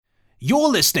You're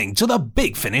listening to the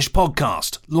Big Finish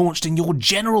podcast, launched in your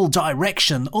general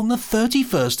direction on the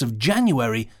 31st of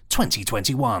January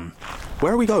 2021.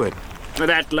 Where are we going?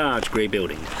 That large grey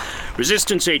building.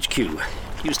 Resistance HQ.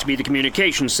 Used to be the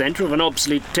communications centre of an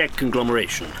obsolete tech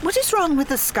conglomeration. What is wrong with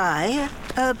the sky?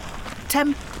 A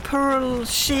temporal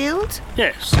shield?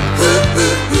 Yes.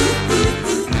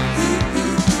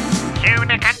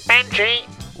 Unic and Benji.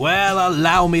 Well,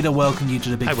 allow me to welcome you to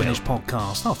the Big Finish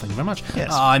podcast. Oh, thank you very much.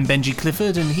 Yes. I'm Benji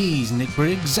Clifford and he's Nick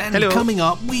Briggs. And Hello. Coming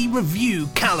up, we review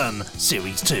Callan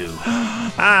Series 2.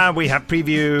 We have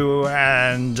preview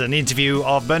and an interview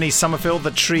of Bernice, Summerfield, The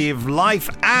Tree of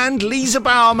Life, and Lisa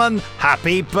Bowerman.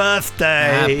 Happy birthday!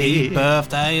 Happy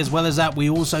birthday. As well as that, we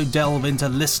also delve into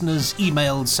listeners'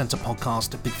 emails sent to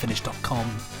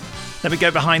podcast@bigfinish.com. Then we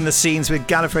go behind the scenes with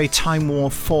Gallifrey Time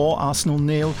War 4, Arsenal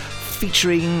Neil,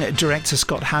 featuring director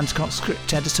Scott Handcock,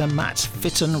 script editor Matt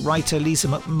Fitton, writer Lisa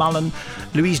McMullin,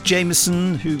 Louise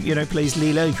Jameson, who, plays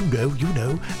Leela, you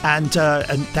know, and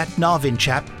that Narvin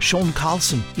chap, Sean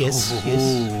Carlson. Yes.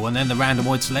 And then the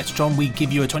Randomoid Selectron, we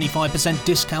give you a 25%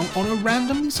 discount on a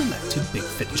randomly selected Big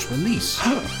Finish release.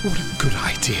 What a good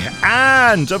idea.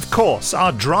 And, of course,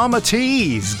 our drama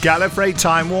tease, Gallifrey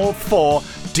Time War 4,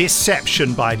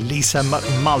 Deception by Lisa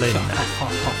McMullin.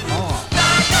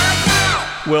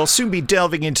 We'll soon be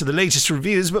delving into the latest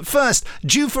reviews, but first,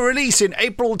 due for release in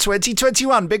April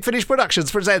 2021, Big Finish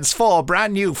Productions presents 4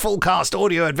 brand new full-cast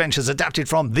audio adventures adapted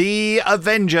from The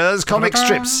Avengers comic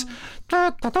strips.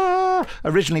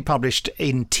 Originally published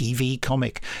in TV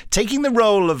comic. Taking the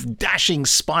role of dashing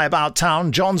spy about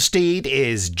town, John Steed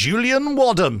is Julian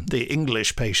Wadham, the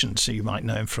English patient, so you might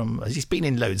know him from, he's been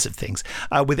in loads of things,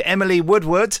 with Emily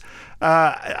Woodward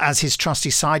as his trusty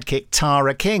sidekick,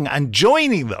 Tara King, and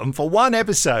joining them for one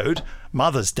episode,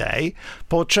 Mother's Day,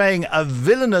 portraying a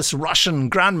villainous Russian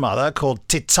grandmother called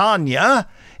Titania,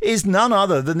 is none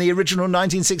other than the original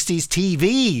 1960s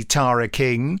TV Tara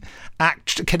King,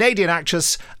 Canadian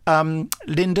actress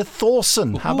Linda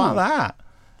Thorson. How about that?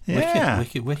 Yeah.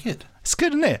 Wicked. It's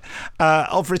good, isn't it?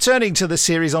 Of returning to the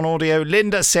series on audio,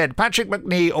 Linda said, Patrick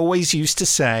Macnee always used to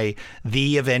say,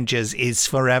 The Avengers is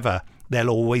forever.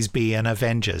 There'll always be an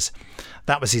Avengers.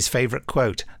 That was his favourite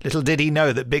quote. Little did he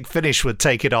know that Big Finish would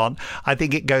take it on. I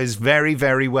think it goes very,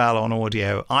 very well on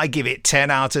audio. I give it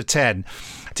 10 out of 10.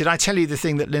 Did I tell you the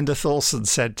thing that Linda Thorson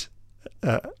said?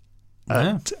 I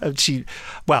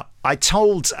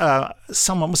told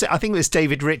someone, I think it was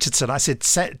David Richardson, I said,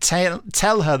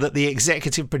 tell her that the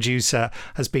executive producer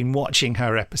has been watching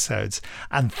her episodes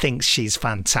and thinks she's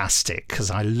fantastic, because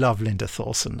I love Linda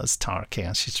Thorson as Tara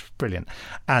King. She's brilliant.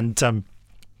 And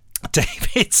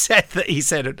David said that he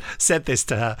said this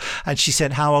to her, and she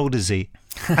said, how old is he?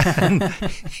 And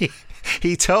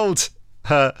he told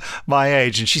her my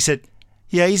age, and she said,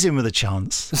 yeah, he's in with a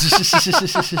chance.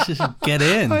 Get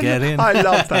in. I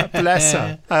love that. Bless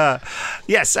her.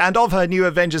 Yes, and of her new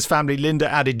Avengers family,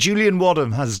 Linda added, Julian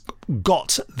Wadham has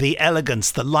got the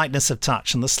elegance, the lightness of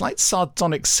touch, and the slight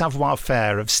sardonic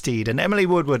savoir-faire of Steed. And Emily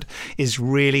Woodward is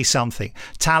really something.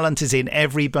 Talent is in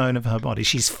every bone of her body.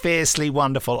 She's fiercely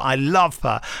wonderful. I love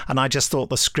her, and I just thought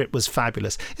the script was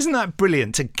fabulous. Isn't that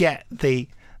brilliant to get the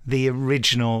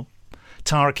original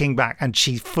Tara King back, and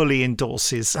she fully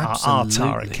endorses our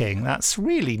Tara King? That's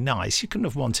really nice. You couldn't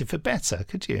have wanted for better,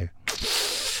 could you?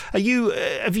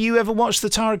 Have you ever watched the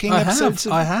Tara King episodes?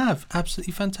 I have.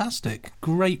 Absolutely fantastic.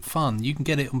 Great fun. You can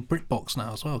get it on BritBox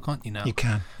now as well, can't you now? You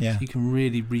can, yeah. You can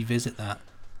really revisit that.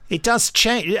 It does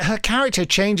change. Her character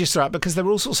changes throughout because there are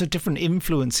all sorts of different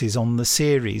influences on the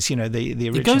series. The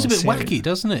original. It goes a bit series. wacky,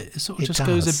 doesn't it? It sort of just does.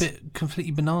 goes a bit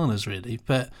completely bananas, really,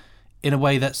 but in a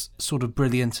way that's sort of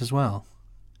brilliant as well.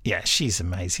 Yeah, she's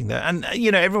amazing though. And,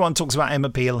 everyone talks about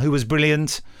Emma Peel, who was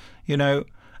brilliant,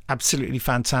 absolutely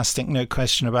fantastic, no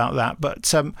question about that.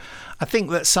 But I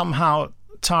think that somehow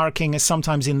Tara King is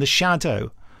sometimes in the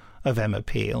shadow of Emma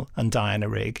Peel and Diana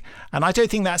Rigg. And I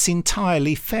don't think that's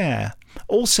entirely fair.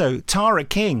 Also, Tara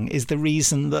King is the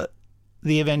reason that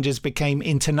the Avengers became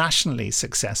internationally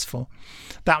successful.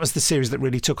 That was the series that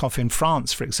really took off in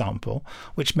France, for example,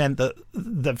 which meant that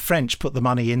the French put the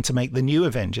money in to make the new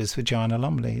Avengers with Joanna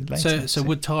Lumley later. So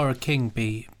would Tara King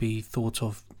be thought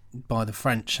of by the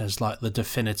French as like the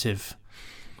definitive,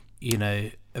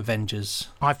 Avengers?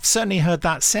 I've certainly heard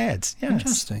that said,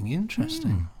 yes.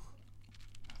 Interesting.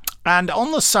 And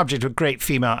on the subject of great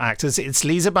female actors, it's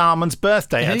Lisa Bowerman's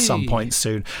birthday at some point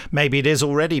soon. Maybe it is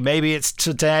already, maybe it's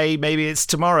today, maybe it's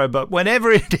tomorrow, but whenever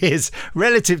it is,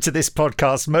 relative to this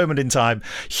podcast moment in time,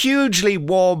 hugely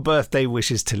warm birthday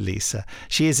wishes to Lisa.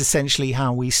 She is essentially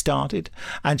how we started,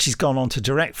 and she's gone on to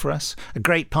direct for us. A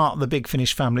great part of the Big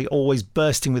Finish family, always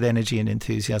bursting with energy and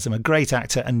enthusiasm. A great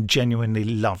actor and genuinely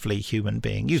lovely human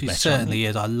being. You've met her. She certainly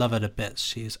is. I love her to bits.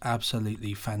 She is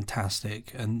absolutely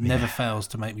fantastic and never fails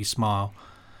to make me smile.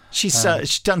 She's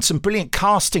done some brilliant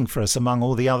casting for us among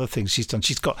all the other things she's done.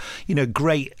 She's got,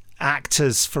 great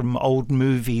actors from old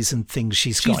movies and things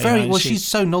she's got. She's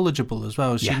so knowledgeable as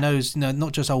well. She knows,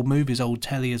 not just old movies, old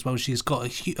telly as well. She's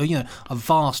got a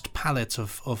vast palette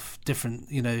of different,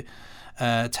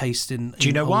 taste in. Do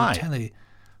you know old why? Telly.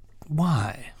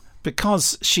 Why?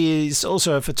 Because she is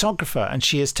also a photographer and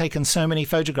she has taken so many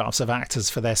photographs of actors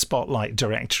for their Spotlight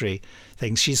directory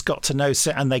things. She's got to know,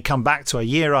 and they come back to her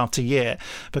year after year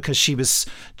because she was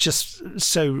just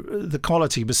the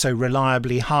quality was so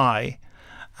reliably high.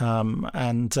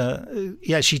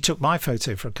 She took my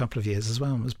photo for a couple of years as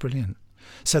well. It was brilliant.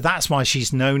 So that's why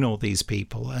she's known all these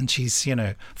people and she's,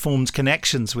 formed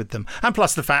connections with them. And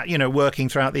plus the fact, working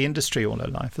throughout the industry all her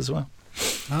life as well.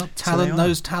 Well, talent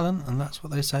knows talent, and that's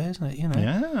what they say, isn't it?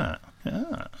 Yeah.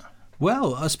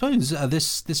 Well, I suppose at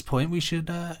this point we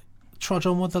should trudge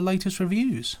on with the latest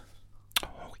reviews.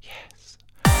 Oh, yes.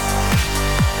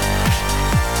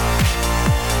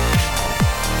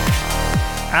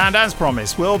 And as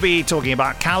promised, we'll be talking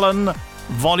about Callan,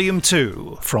 Volume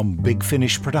 2 from Big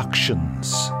Finish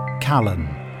Productions. Callan,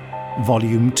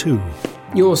 Volume 2.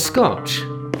 You're Scotch.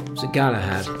 What's it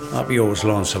Galahad? Up yours,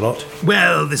 Lancelot.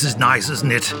 Well, this is nice,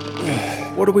 isn't it?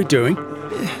 What are we doing?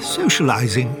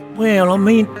 Socialising. Well,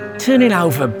 turning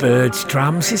over birds'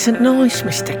 drums isn't nice,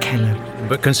 Mr. Callan.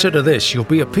 But consider this, you'll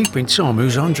be a peeping Tom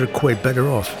who's £100 better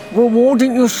off. Well, why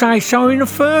didn't you say so in the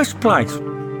first place?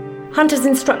 Hunter's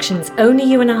instructions, only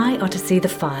you and I are to see the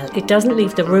file. It doesn't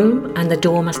leave the room and the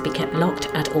door must be kept locked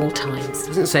at all times. It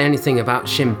doesn't say anything about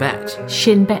Shin Bet.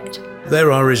 Shin Bet?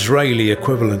 There are Israeli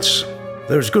equivalents.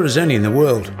 They're as good as any in the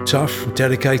world. Tough,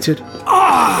 dedicated.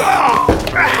 Are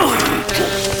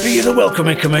you the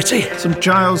welcoming committee? St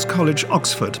Giles College,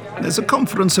 Oxford. There's a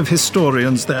conference of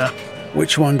historians there.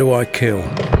 Which one do I kill?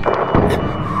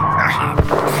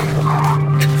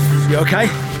 You okay?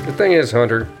 The thing is,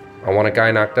 Hunter, I want a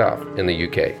guy knocked off in the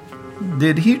UK.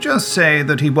 Did he just say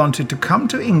that he wanted to come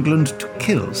to England to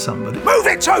kill somebody? Move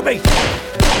it, Toby!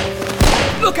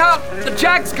 Look out! The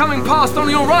Jag's coming past on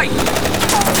your right!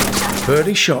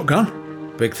 Birdie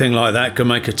shotgun? Big thing like that can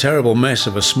make a terrible mess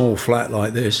of a small flat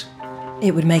like this.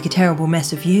 It would make a terrible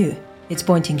mess of you. It's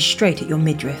pointing straight at your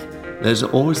midriff. There's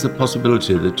always the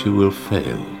possibility that you will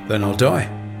fail. Then I'll die.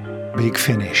 Big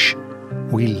Finish.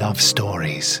 We love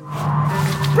stories.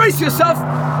 Brace yourself!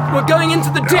 We're going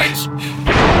into the ditch!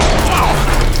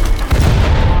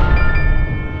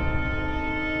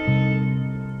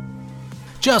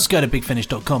 Just go to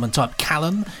bigfinish.com and type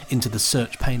Callan into the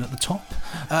search pane at the top.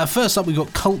 First up, we've got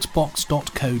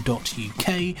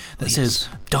cultbox.co.uk that says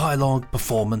dialogue,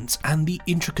 performance, and the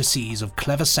intricacies of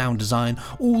clever sound design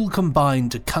all combine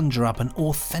to conjure up an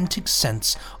authentic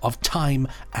sense of time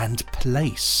and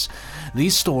place.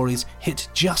 These stories hit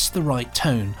just the right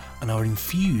tone and are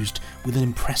infused with an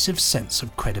impressive sense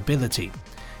of credibility.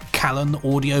 Callan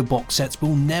audio box sets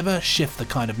will never shift the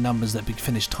kind of numbers that Big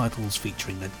Finish titles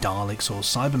featuring the Daleks or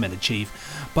Cybermen achieve,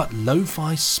 but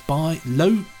lo-fi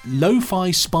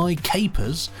spy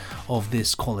capers of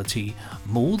this quality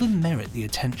more than merit the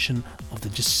attention of the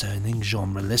discerning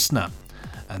genre listener.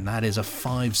 And that is a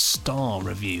 5-star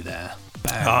review there.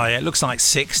 Bam. Oh, yeah, it looks like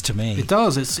 6 to me. It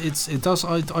does. It does.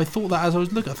 I thought that as I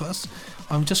was looking at this.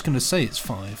 I'm just going to say it's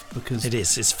 5 because it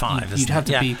is. It's 5. You'd have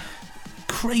to be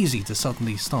crazy to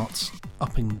suddenly start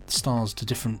upping stars to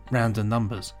different random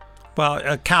numbers.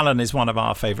 Well, Callan is one of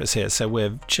our favourites here, so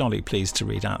we're jolly pleased to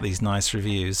read out these nice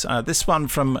reviews. This one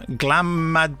from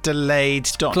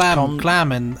glamadelaide.com.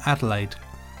 Glam in Adelaide.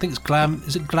 I think it's Glam.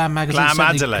 Is it Glam Magazine? Glam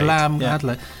Adelaide. Glam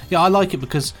Adelaide. Yeah, I like it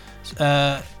because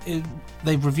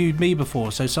they've reviewed me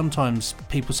before, so sometimes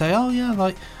people say, oh yeah,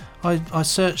 like I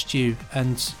searched you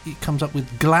and it comes up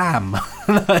with Glam.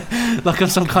 like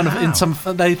some kind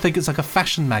of they think it's like a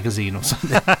fashion magazine or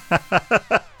something.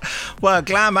 Well,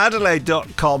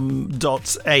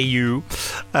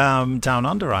 glamadelaide.com.au, down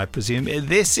under, I presume.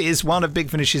 This is one of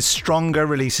Big Finish's stronger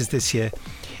releases this year.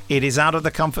 It is out of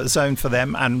the comfort zone for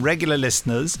them and regular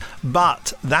listeners,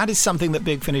 but that is something that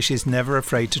Big Finish is never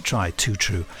afraid to try. Too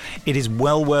true. It is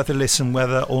well worth a listen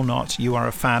whether or not you are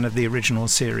a fan of the original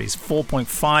series.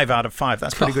 4.5 out of 5.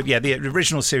 That's pretty good. Yeah, the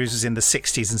original series was in the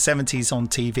 60s and 70s on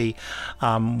TV.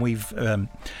 We've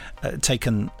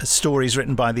taken stories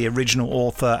written by the original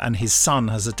author, and his son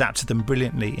has adapted them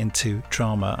brilliantly into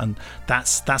drama, and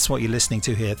that's what you're listening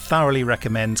to here. Thoroughly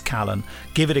recommend Callan.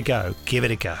 Give it a go. Give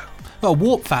it a go. Well,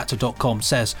 warpfactor.com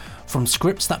says, from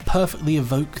scripts that perfectly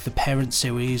evoke the parent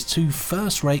series to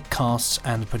first-rate casts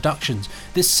and productions,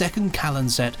 this second Callan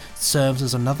set serves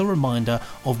as another reminder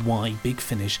of why Big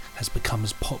Finish has become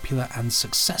as popular and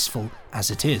successful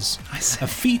as it is. A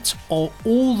feat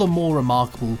all the more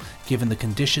remarkable given the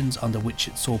conditions under which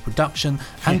it saw production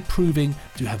and proving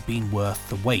to have been worth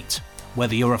the wait.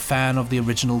 Whether you're a fan of the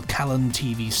original Callan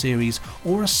TV series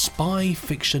or a spy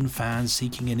fiction fan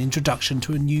seeking an introduction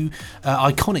to a new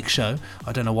iconic show,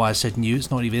 I don't know why I said new,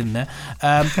 it's not even in there,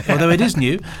 although it is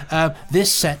new, this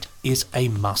set is a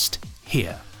must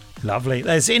hear. Lovely.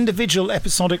 There's individual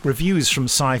episodic reviews from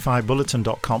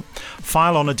sci-fi-bulletin.com.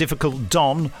 File on a Difficult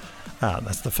Don.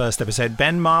 That's the first episode.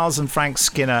 Ben Miles and Frank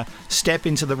Skinner step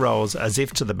into the roles as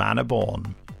if to the manner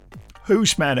born.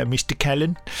 Whose manner, Mr.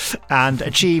 Callan? And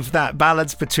achieve that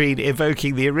balance between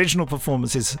evoking the original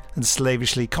performances and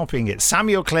slavishly copying it.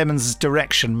 Samuel Clemens'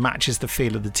 direction matches the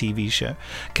feel of the TV show.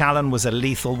 Callan was a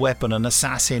lethal weapon, an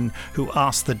assassin who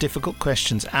asked the difficult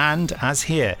questions and, as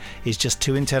here, is just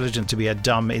too intelligent to be a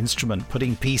dumb instrument,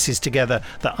 putting pieces together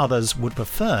that others would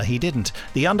prefer he didn't.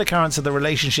 The undercurrents of the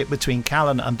relationship between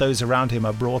Callan and those around him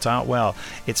are brought out well.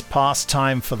 It's past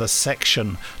time for the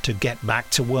section to get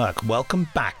back to work. Welcome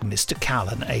back, Mr.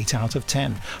 Callan, 8 out of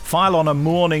 10. File on a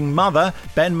Mourning Mother.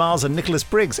 Ben Miles and Nicholas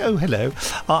Briggs, oh hello,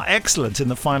 are excellent in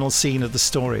the final scene of the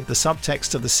story. The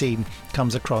subtext of the scene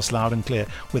comes across loud and clear,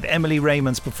 with Emily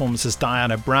Raymond's performance as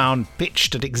Diana Brown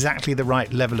pitched at exactly the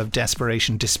right level of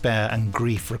desperation, despair and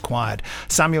grief required.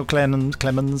 Samuel Clemens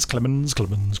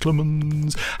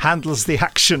handles the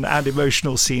action and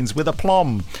emotional scenes with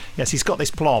aplomb. Yes, he's got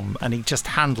this plomb and he just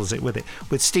handles it with it.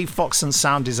 With Steve Foxton's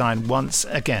sound design once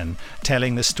again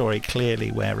telling the story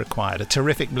clearly where required. A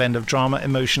terrific blend of drama,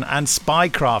 emotion and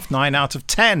spycraft. 9 out of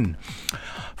 10.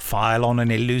 File on an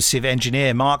elusive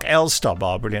engineer. Mark Elstob,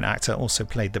 our brilliant actor, also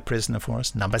played the prisoner for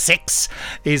us. Number 6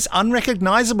 is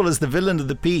unrecognisable as the villain of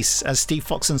the piece, as Steve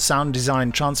Foxton's sound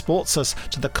design transports us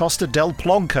to the Costa del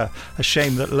Plonker. A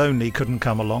shame that Lonely couldn't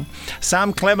come along.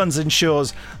 Sam Clemens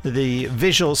ensures that the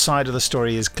visual side of the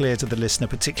story is clear to the listener,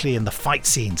 particularly in the fight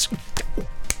scenes.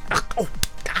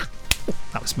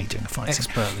 That was me doing a fight.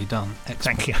 Expertly done.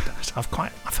 Thank you.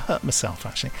 I've hurt myself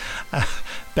actually.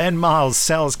 Ben Miles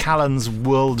sells Callan's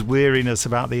world weariness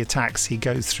about the attacks he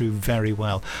goes through very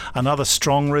well. Another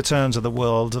strong return to the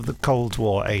world of the Cold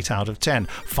War. 8 out of 10.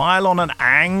 File on an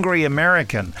Angry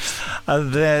American.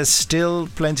 There's still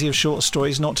plenty of short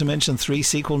stories, not to mention 3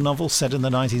 sequel novels set in the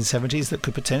 1970s that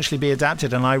could potentially be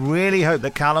adapted, and I really hope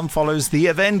that Callan follows the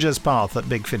Avengers path at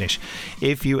Big Finish.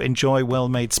 If you enjoy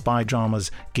well-made spy dramas,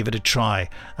 give it a try.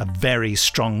 A very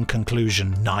strong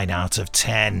conclusion. 9 out of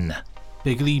 10.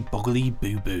 Biggly boggly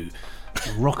boo boo.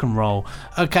 Rock and roll.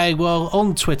 Okay, well,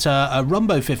 on Twitter,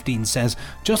 Rumbo15 says,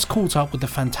 just caught up with the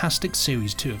fantastic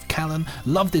Series 2 of Callan.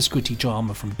 Love this gritty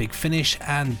drama from Big Finish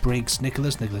and Briggs,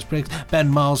 Nicholas Briggs, Ben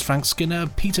Miles, Frank Skinner,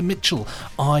 Peter Mitchell.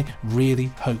 I really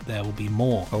hope there will be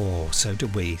more. Oh, so do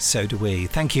we.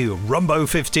 Thank you,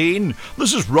 Rumbo15.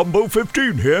 This is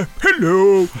Rumbo15 here.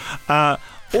 Hello.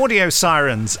 Audio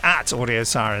Sirens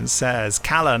says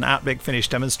Callan at Big Finish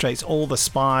demonstrates all the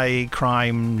spy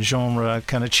crime genre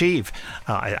can achieve.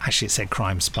 Actually, it said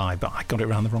crime spy, but I got it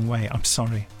around the wrong way. I'm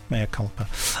sorry. Mea culpa.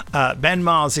 Ben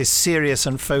Miles is serious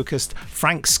and focused.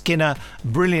 Frank Skinner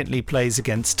brilliantly plays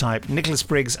against type. Nicholas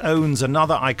Briggs owns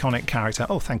another iconic character.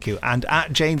 Oh, thank you. And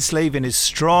at Jane Slavin is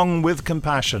strong with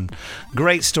compassion.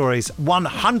 Great stories.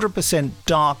 100%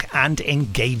 dark and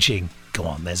engaging. Go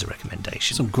on, there's a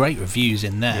recommendation. Some great reviews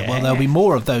in there. Yeah. Well, there'll be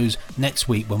more of those next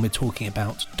week when we're talking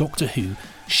about Doctor Who,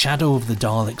 Shadow of the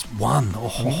Daleks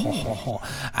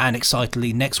 1. And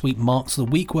excitedly, next week marks the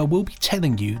week where we'll be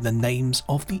telling you the names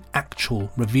of the actual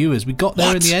reviewers. We got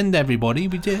there in the end, everybody.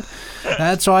 We did.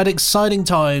 That's right, exciting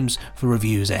times for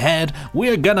reviews ahead.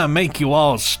 We're gonna make you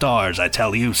all stars, I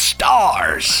tell you.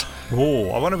 Stars!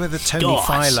 Oh, I wonder whether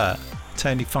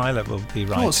Tony Filer will be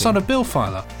writing. Oh, son of Bill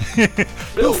Filer.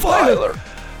 Bill Filer!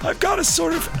 I've got a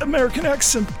sort of American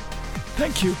accent.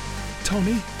 Thank you,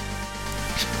 Tony.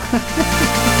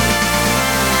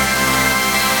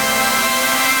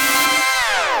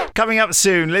 Coming up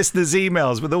soon, listeners'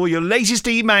 emails with all your latest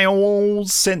emails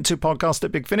sent to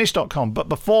podcast@bigfinish.com. But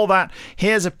before that,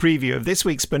 here's a preview of this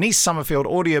week's Bernice Summerfield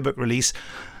audiobook release,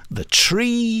 The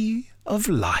Tree of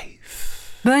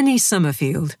Life. Bernice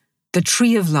Summerfield, The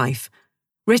Tree of Life,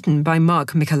 written by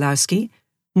Mark Michalowski,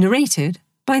 narrated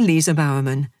by Lisa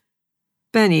Bowerman.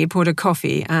 Benny poured a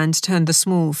coffee and turned the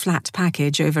small, flat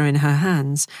package over in her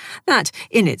hands. That,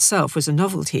 in itself, was a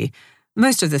novelty.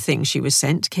 Most of the things she was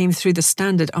sent came through the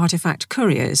standard artifact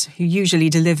couriers, who usually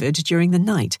delivered during the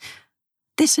night.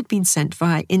 This had been sent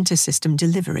via inter-system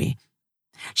delivery.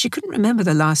 She couldn't remember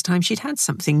the last time she'd had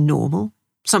something normal,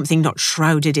 something not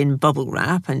shrouded in bubble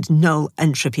wrap and null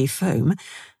entropy foam.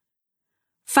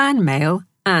 Fan mail,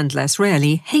 and less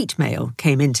rarely, hate mail,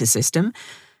 came into system,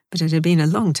 but it had been a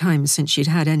long time since she'd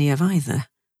had any of either.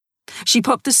 She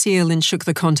popped the seal and shook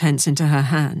the contents into her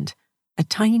hand. A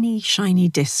tiny, shiny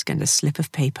disc and a slip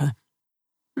of paper.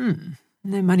 No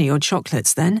money or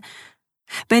chocolates, then.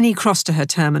 Benny crossed to her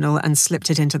terminal and slipped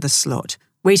it into the slot,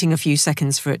 waiting a few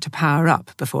seconds for it to power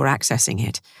up before accessing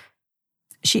it.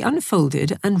 She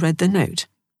unfolded and read the note.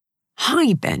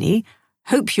 Hi, Benny.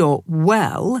 Hope you're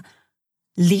well.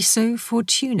 Liso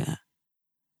Fortuna.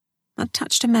 That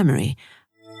touched a memory.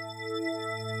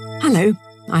 Hello,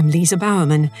 I'm Lisa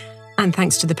Bowerman, and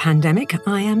thanks to the pandemic,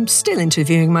 I am still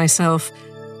interviewing myself,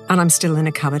 and I'm still in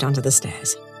a cupboard under the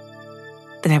stairs.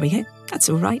 But there we go, that's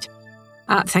all right.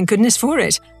 Thank goodness for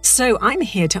it. So I'm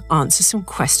here to answer some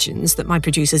questions that my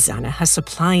producer Zana has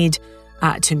supplied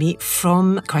to me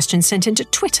from questions sent into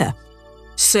Twitter.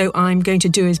 So I'm going to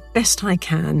do as best I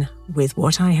can with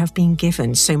what I have been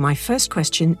given. So my first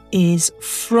question is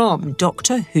from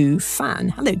Doctor Who fan.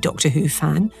 Hello, Doctor Who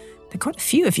fan. There are quite a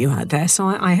few of you out there, so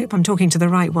I hope I'm talking to the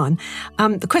right one.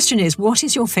 The question is, what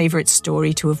is your favourite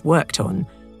story to have worked on?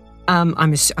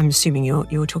 I'm assuming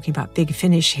you're talking about Big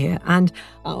Finish here, and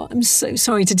I'm so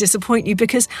sorry to disappoint you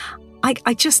because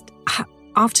I just,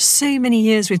 after so many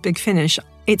years with Big Finish,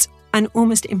 it's an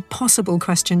almost impossible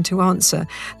question to answer.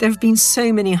 There have been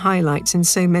so many highlights in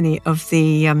so many of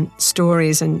the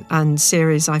stories and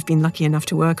series I've been lucky enough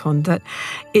to work on that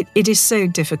it is so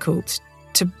difficult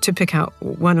to pick out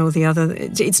one or the other.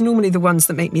 It's normally the ones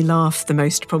that make me laugh the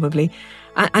most, probably,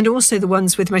 and also the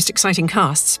ones with the most exciting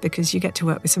casts, because you get to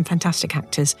work with some fantastic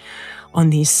actors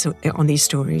on these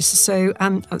stories. So,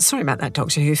 sorry about that,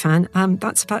 Doctor Who fan.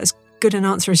 That's about as good an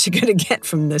answer as you're going to get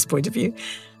from this point of view.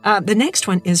 The next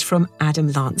one is from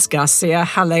Adam Lance Garcia.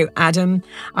 Hello, Adam.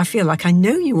 I feel like I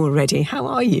know you already. How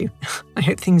are you? I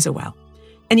hope things are well.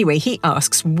 Anyway, he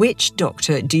asks, which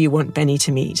Doctor do you want Benny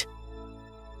to meet?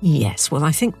 Yes, well,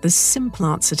 I think the simple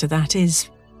answer to that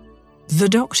is the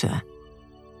Doctor.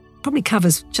 Probably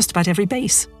covers just about every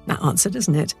base, that answer,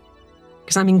 doesn't it?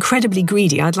 Because I'm incredibly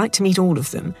greedy. I'd like to meet all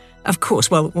of them. Of course,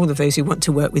 well, all of those who want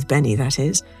to work with Benny, that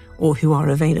is, or who are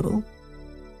available.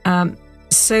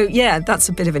 So, yeah, that's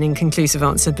a bit of an inconclusive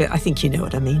answer, but I think you know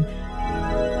what I mean.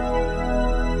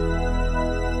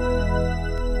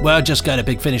 Well, just go to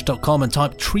bigfinish.com and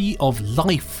type Tree of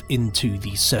Life into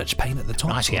the search pane at the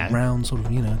top. Right, yeah. Round, sort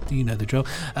of, you know the drill.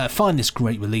 Find this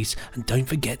great release, and don't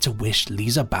forget to wish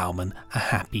Lisa Bowerman a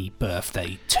happy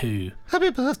birthday too.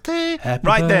 Happy birthday. Happy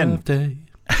right birthday.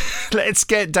 Then, let's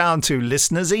get down to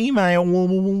listeners'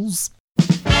 emails.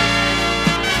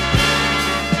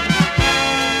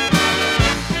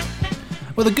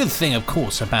 Well, the good thing, of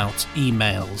course, about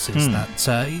emails is that,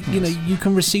 you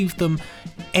can receive them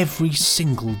every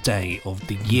single day of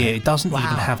the year. It doesn't even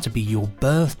have to be your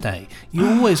birthday. You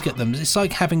always get them. It's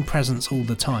like having presents all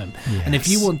the time. Yes. And if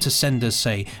you want to send us,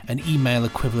 say, an email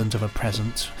equivalent of a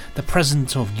present, the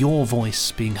present of your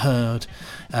voice being heard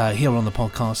here on the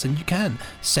podcast, then you can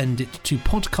send it to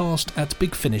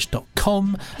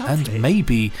podcast@bigfinish.com, and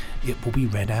maybe it will be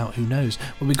read out. Who knows?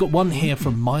 Well, we've got one here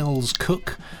from Miles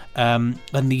Cook. And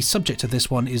the subject of this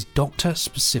one is Doctor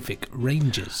Specific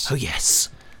Ranges. Oh, yes.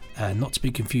 Not to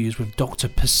be confused with Doctor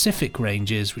Pacific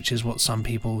Ranges, which is what some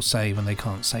people say when they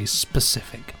can't say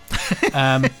specific.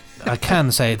 I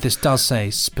can say this does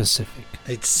say specific.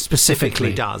 It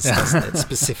specifically does, doesn't it?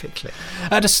 Specifically.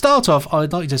 To start off,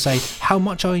 I'd like to say how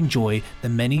much I enjoy the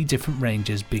many different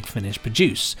ranges Big Finish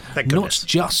produce. Not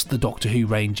just the Doctor Who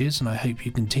ranges, and I hope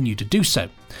you continue to do so.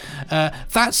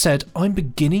 That said, I'm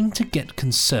beginning to get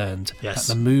concerned that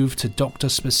the move to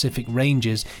Doctor-specific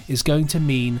ranges is going to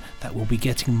mean that we'll be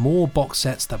getting more box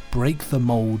sets that break the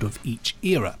mould of each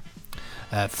era.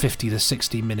 50 to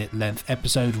 60 minute length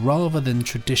episode rather than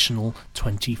traditional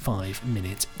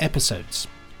 25-minute episodes.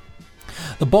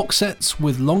 The box sets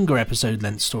with longer episode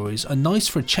length stories are nice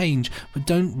for a change, but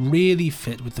don't really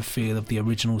fit with the feel of the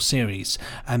original series,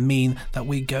 and mean that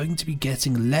we're going to be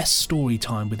getting less story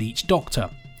time with each Doctor.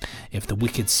 If the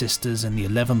Wicked Sisters and the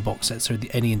 11 box sets are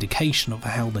any indication of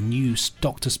how the new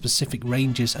Doctor-specific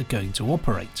ranges are going to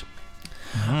operate.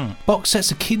 Box sets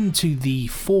akin to the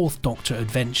 4th Doctor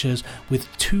adventures with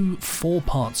 2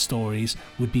 4-part stories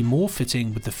would be more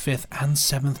fitting with the 5th and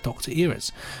 7th Doctor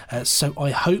eras, so I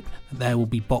hope that there will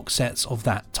be box sets of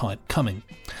that type coming.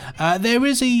 There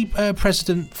is a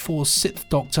precedent for 6th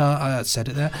Doctor, I said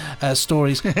it there,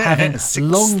 stories having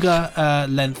longer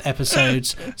length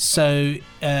episodes, so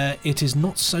it is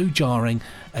not so jarring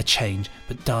a change,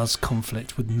 but does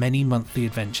conflict with many monthly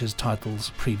adventures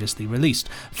titles previously released.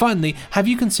 Finally, have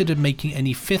you considered making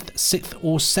any 5th, 6th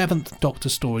or 7th Doctor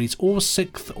stories or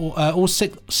 6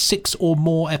 or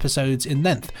more episodes in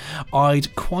length?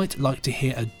 I'd quite like to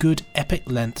hear a good epic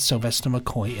length Sylvester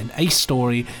McCoy in a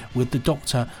story with the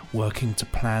Doctor working to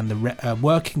plan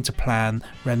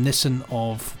reminiscent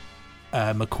of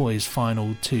McCoy's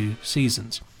final 2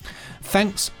 seasons.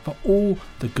 Thanks for all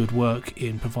the good work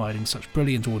in providing such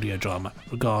brilliant audio drama.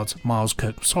 Regards, Miles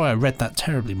Cook. Sorry I read that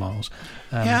terribly, Miles.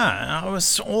 Yeah, it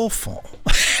was awful.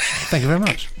 Thank you very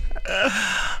much.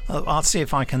 I'll see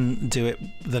if I can do it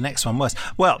the next one worse.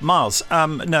 Well, Miles,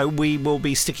 no, we will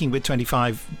be sticking with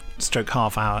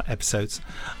 25-half hour episodes.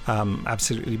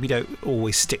 Absolutely. We don't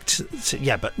always stick to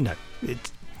yeah, but no.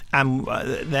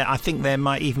 I think there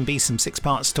might even be some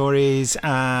 6-part stories,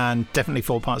 and definitely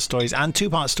 4-part stories, and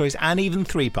 2-part stories, and even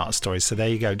 3-part stories. So there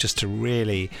you go, just to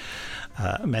really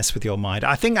mess with your mind.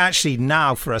 I think actually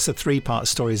now for us a 3-part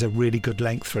story is a really good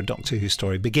length for a Doctor Who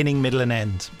story. Beginning, middle and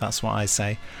end. That's what I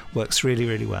say. Works really,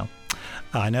 really well.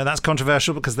 I know that's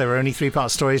controversial because there were only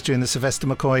 3-part stories during the Sylvester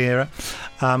McCoy era.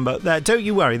 But don't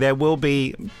you worry, there will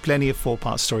be plenty of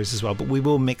 4-part stories as well. But we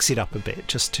will mix it up a bit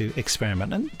just to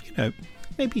experiment and,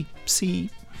 maybe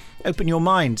open your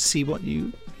mind, see what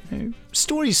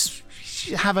stories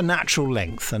have a natural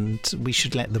length and we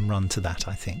should let them run to that,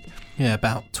 I think. Yeah,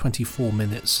 about 24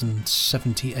 minutes and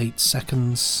 78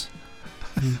 seconds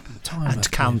time.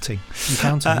 And counting. And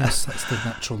counting, yes, that's the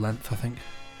natural length, I think.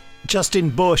 Justin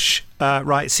Bush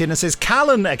writes in and says,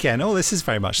 Callan again. Oh, this is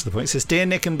very much the point. It says, Dear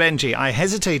Nick and Benji, I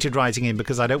hesitated writing in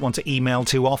because I don't want to email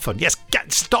too often. Yes,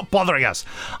 stop bothering us.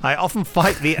 I often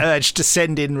fight the urge to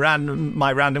send in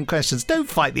my random questions. Don't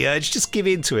fight the urge, just give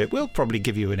in to it. We'll probably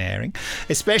give you an airing,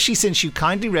 especially since you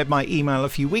kindly read my email a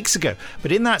few weeks ago.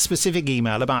 But in that specific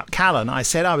email about Callan, I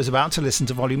said I was about to listen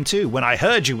to Volume 2. When I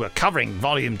heard you were covering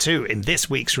Volume 2 in this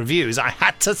week's reviews, I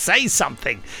had to say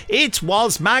something. It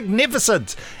was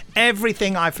magnificent.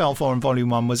 Everything I fell for in Volume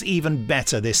 1 was even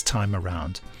better this time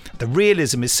around. The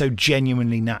realism is so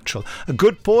genuinely natural. A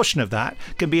good portion of that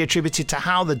can be attributed to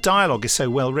how the dialogue is so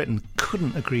well written.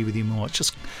 Couldn't agree with you more.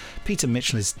 Peter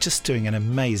Mitchell is just doing an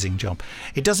amazing job.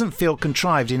 It doesn't feel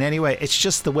contrived in any way. It's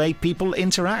just the way people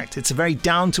interact. It's a very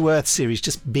down-to-earth series,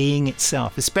 just being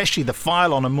itself, especially the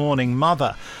File on a Morning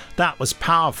Mother. That was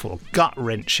powerful,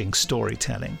 gut-wrenching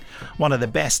storytelling. One of the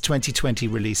best 2020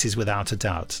 releases without a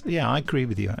doubt. Yeah, I agree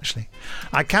with you, actually.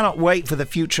 I cannot wait for the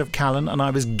future of Callan, and I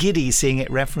was giddy seeing it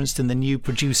referenced in the new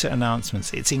producer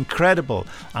announcements. It's incredible.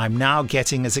 I'm now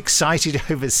getting as excited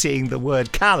over seeing the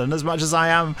word Callan as much as I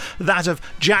am that of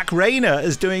Jack Rayner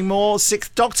as doing more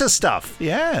 6th Doctor stuff.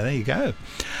 Yeah, there you go.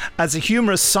 As a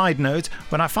humorous side note,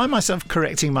 when I find myself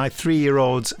correcting my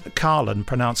 3-year-old Callan,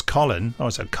 pronounced Colin,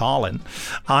 or so Callan,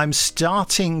 I'm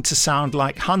starting to sound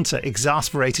like Hunter,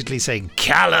 exasperatedly saying,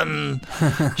 Callan!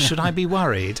 Should I be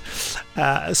worried?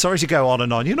 Sorry to go on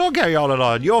and on. You're not going on and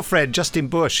on. Your friend, Justin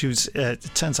Bush, who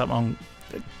turns up on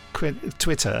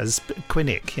Twitter as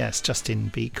Quinnick. Yes, Justin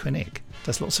B. Quinnick.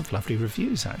 Does lots of lovely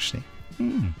reviews, actually.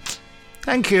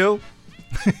 Thank you.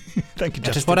 Thank you, Justin.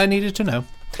 That is what I needed to know.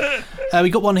 We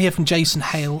got one here from Jason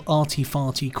Hale, arty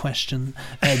farty question.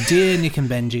 Dear Nick and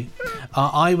Benji,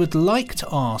 I would like to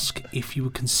ask if you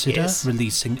would consider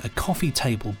releasing a coffee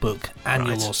table book,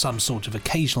 annual or some sort of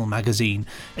occasional magazine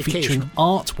featuring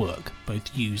artwork,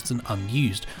 both used and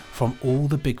unused, from all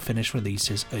the Big Finish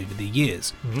releases over the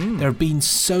years. There have been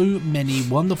so many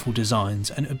wonderful designs,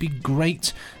 and it would be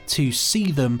great to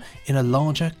see them in a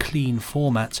larger, clean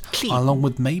format, along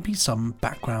with maybe some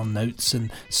background notes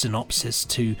and synopsis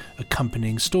to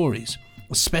accompanying stories,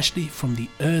 especially from the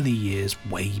early years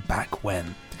way back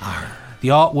when. The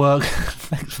artwork...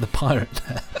 Thanks for the pirate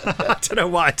there. I don't know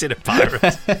why I did a pirate.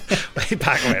 Way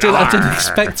back when. I didn't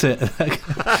expect it.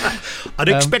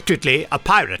 Unexpectedly, a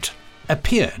pirate.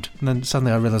 appeared, and then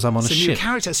suddenly I realised I'm on a ship. It's a new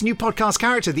character. It's a new podcast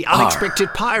character, the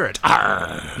unexpected pirate.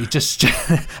 He just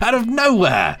out of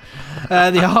nowhere.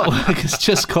 The artwork has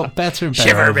just got better and better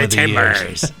Shiver over me the timbers.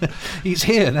 years. He's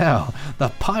here now, the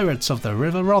Pirates of the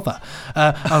River Rother.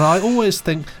 And I always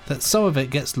think that some of it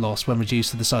gets lost when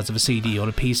reduced to the size of a CD on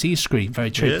a PC screen.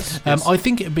 Very true. Yes. I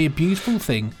think it would be a beautiful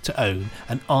thing to own,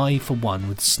 and I, for one,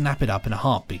 would snap it up in a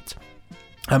heartbeat.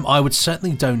 I would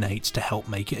certainly donate to help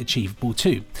make it achievable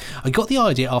too. I got the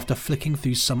idea after flicking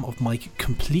through some of my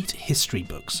complete history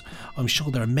books. I'm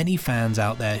sure there are many fans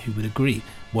out there who would agree.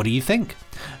 What do you think?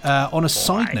 On a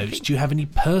side note, do you have any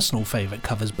personal favourite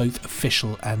covers, both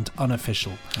official and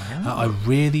unofficial? I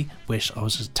really wish I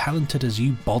was as talented as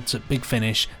you bods at Big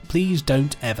Finish. Please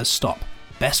don't ever stop.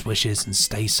 Best wishes and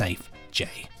stay safe,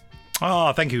 Jay.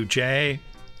 Oh, thank you, Jay.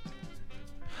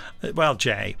 Well,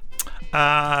 Jay,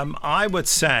 I would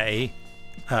say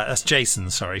that's Jason.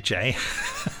 Sorry, Jay.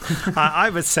 I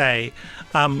would say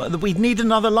that we'd need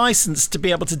another license to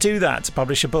be able to do that, to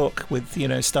publish a book with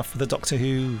stuff with the Doctor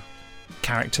Who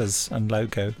characters and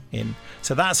logo in.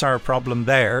 So that's our problem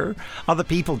there. Other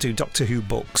people do Doctor Who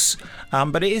books,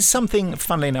 but it is something,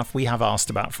 funnily enough, we have asked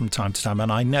about from time to time,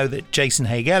 and I know that Jason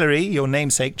Hay-Gallery, your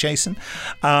namesake Jason,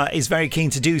 is very keen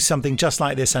to do something just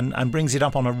like this and brings it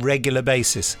up on a regular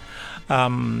basis.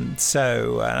 And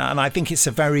I think it's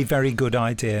a very, very good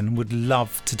idea and would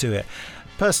love to do it.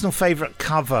 Personal favourite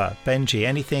cover, Benji,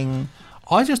 anything?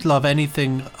 I just love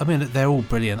anything. I mean, they're all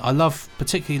brilliant. I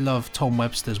particularly love Tom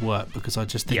Webster's work because I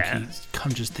just think he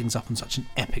conjures things up on such an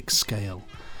epic scale,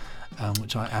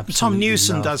 which I absolutely Tom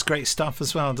Newson love. Does great stuff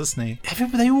as well, doesn't he?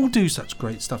 They all do such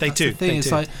great stuff. They do. The thing. They it's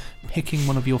do. like picking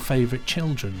one of your favourite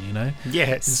children,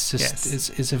 Yes. It's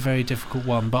just it's a very difficult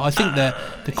one. But I think the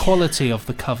quality of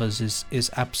the covers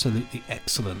is absolutely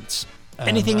excellent.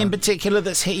 Anything in particular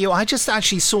that's hit you? I just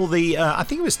actually saw I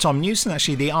think it was Tom Newson,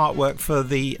 actually, the artwork for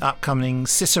the upcoming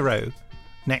Cicero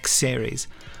next series.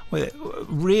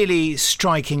 Really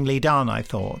strikingly done, I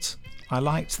thought. I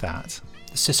liked that.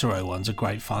 The Cicero ones are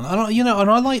great fun. And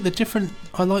I like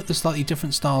the slightly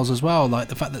different styles as well. Like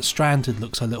the fact that Stranded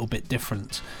looks a little bit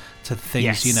different to the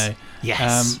things,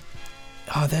 Yes.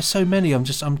 There's so many. I'm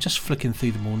just flicking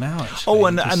through them all now. Actually. Oh,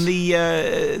 and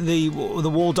the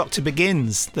War Doctor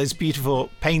Begins. Those beautiful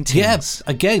paintings. Yes,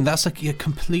 again, that's like a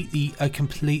completely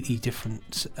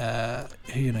different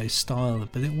style,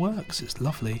 but it works. It's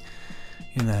lovely.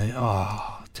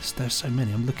 There's so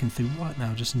many. I'm looking through right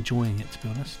now, just enjoying it, to be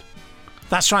honest.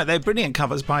 That's right, they're brilliant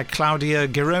covers by Claudia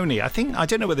Gironi. I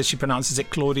don't know whether she pronounces it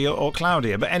Claudia or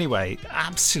Claudia, but anyway,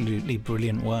 absolutely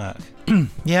brilliant work.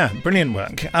 Yeah, brilliant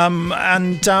work.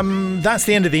 That's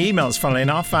the end of the emails, funnily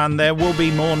enough, and there will be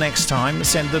more next time.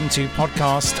 Send them to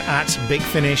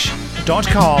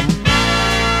podcast@bigfinish.com.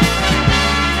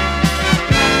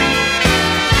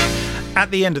 At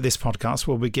the end of this podcast,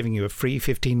 we'll be giving you a free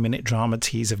 15-minute drama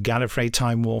tease of Gallifrey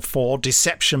Time War 4,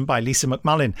 Deception by Lisa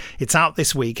McMullin. It's out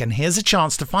this week, and here's a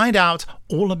chance to find out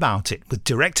all about it with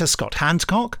director Scott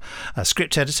Handcock,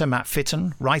 script editor Matt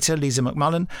Fitton, writer Lisa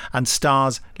McMullin, and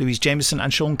stars Louise Jameson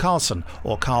and Sean Carlson,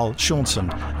 or Carl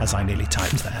Shaunson, as I nearly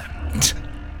typed there.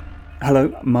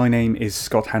 Hello, my name is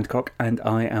Scott Handcock, and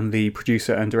I am the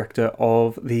producer and director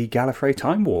of the Gallifrey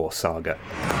Time War saga.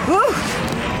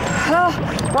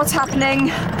 What's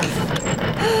happening?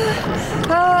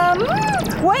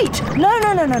 Wait! No.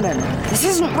 This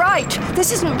isn't right!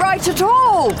 This isn't right at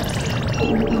all!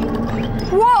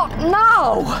 What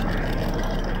now?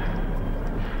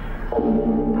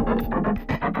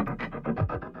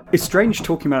 It's strange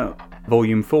talking about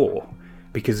Volume 4,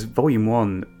 because Volume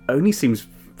 1 only seems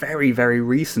very, very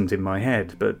recent in my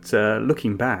head, but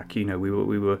looking back, we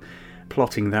were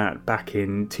plotting that back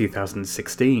in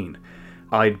 2016.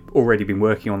 I'd already been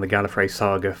working on the Gallifrey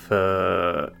saga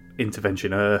for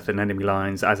Intervention Earth and Enemy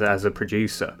Lines as a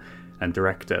producer and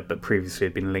director, but previously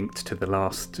had been linked to the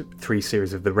last 3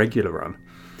 series of the regular run.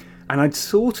 And I'd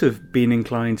sort of been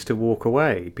inclined to walk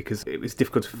away because it was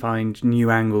difficult to find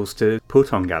new angles to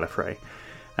put on Gallifrey.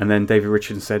 And then David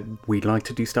Richardson said, we'd like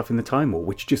to do stuff in the Time War,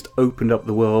 which just opened up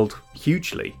the world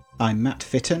hugely. I'm Matt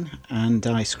Fitton, and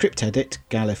I script edit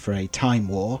Gallifrey Time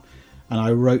War, and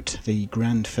I wrote the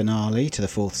grand finale to the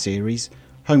 4th series,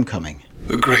 Homecoming.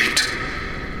 The great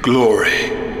glory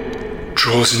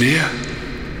draws near,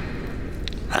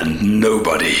 and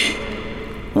nobody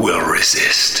will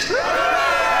resist.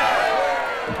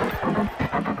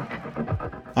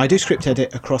 I do script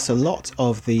edit across a lot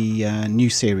of the new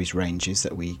series ranges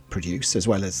that we produce, as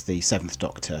well as the 7th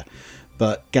Doctor,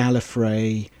 but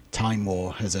Gallifrey Time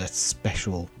War has a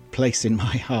special place in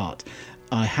my heart.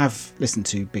 I have listened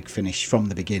to Big Finish from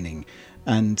the beginning,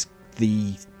 and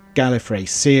the Gallifrey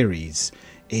series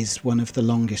is one of the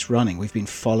longest running. We've been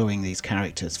following these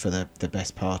characters for the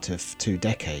best part of 2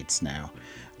 decades now.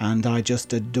 And I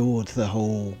just adored the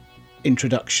whole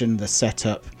introduction, the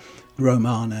setup,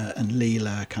 Romana and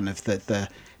Leela, kind of the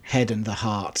head and the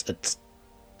heart at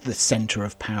the centre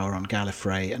of power on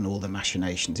Gallifrey and all the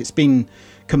machinations. It's been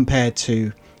compared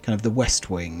to kind of the West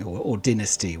Wing or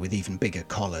Dynasty with even bigger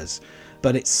collars.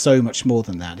 But it's so much more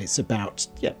than that.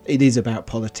 It is about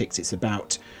politics. It's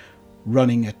about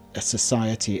running a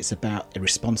society. It's about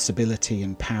responsibility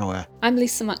and power. I'm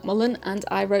Lisa McMullin, and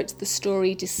I wrote the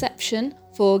story Deception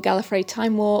for Gallifrey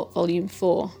Time War Volume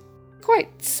 4.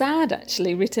 Quite sad,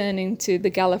 actually, returning to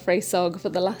the Gallifrey saga for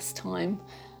the last time,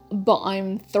 but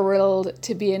I'm thrilled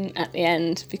to be in at the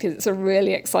end because it's a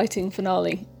really exciting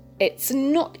finale. It's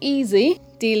not easy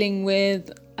dealing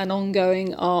with an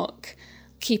ongoing arc,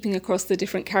 keeping across the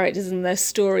different characters and their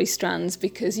story strands,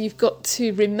 because you've got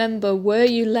to remember where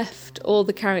you left all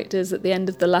the characters at the end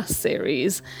of the last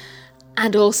series,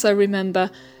 and also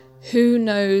remember who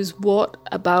knows what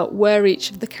about where each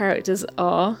of the characters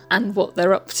are and what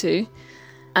they're up to.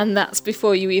 And that's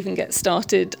before you even get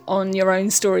started on your own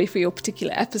story for your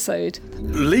particular episode.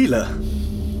 Leela?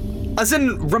 As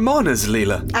in Romana's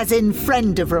Leela? As in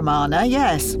friend of Romana,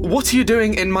 yes. What are you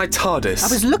doing in my TARDIS?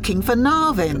 I was looking for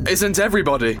Narvin. Isn't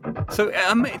everybody? So,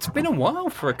 it's been a while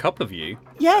for a couple of you.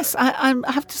 Yes, I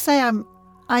have to say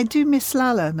I do miss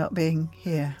Lala not being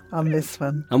here on this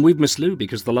one. And we've missed Lou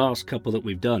because the last couple that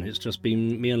we've done, it's just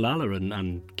been me and Lala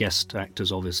and guest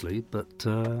actors, obviously. But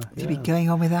You've been going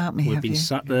on without me, we've been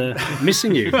sat there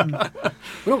missing you. Well,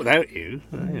 not without you.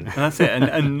 And that's it.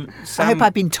 And Sam... I hope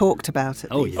I've been talked about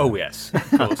at least. Oh, yes, of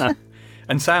course.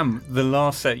 And Sam, the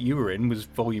last set you were in was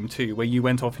Volume 2, where you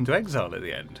went off into exile at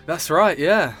the end. That's right,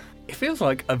 yeah. It feels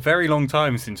like a very long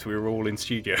time since we were all in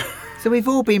studio. So we've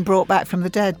all been brought back from the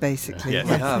dead, basically. Yes,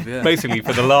 we have, yeah. Basically,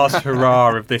 for the last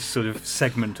hurrah of this sort of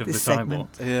segment of the Time War.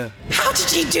 Yeah. How did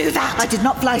he do that? I did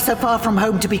not fly so far from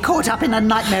home to be caught up in a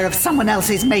nightmare of someone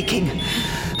else's making.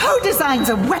 Who designs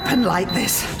a weapon like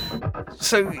this?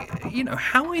 So,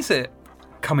 how is it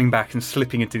coming back and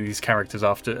slipping into these characters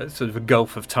after sort of a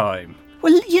gulf of time?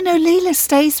 Well, Leela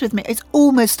stays with me. It's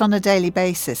almost on a daily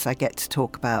basis I get to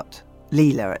talk about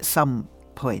Leela at some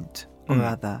point or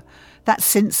other. That's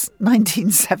since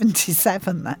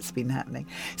 1977 that's been happening.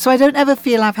 So I don't ever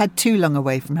feel I've had too long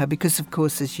away from her because, of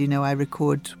course, as you know, I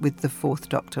record with the Fourth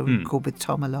Doctor, record with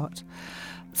Tom a lot.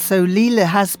 So Leela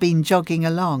has been jogging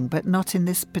along, but not in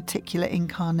this particular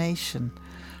incarnation.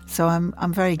 So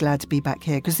I'm very glad to be back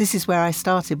here because this is where I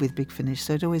started with Big Finish,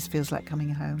 so it always feels like coming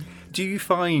home. Do you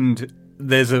find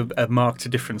there's a marked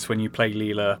difference when you play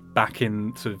Leela back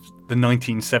in sort of the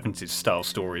 1970s style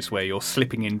stories where you're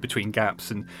slipping in between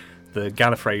gaps and the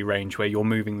Gallifrey range where you're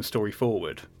moving the story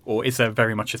forward? Or is there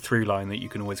very much a through line that you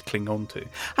can always cling on to?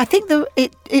 I think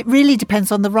it really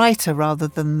depends on the writer rather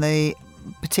than the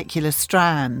particular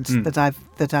strand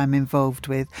that I'm involved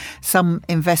with. Some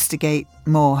investigate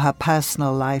more her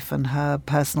personal life and her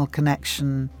personal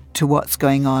connection to what's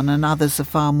going on, and others are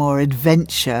far more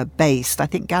adventure-based. I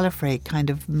think Gallifrey kind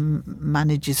of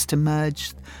manages to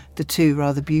merge the two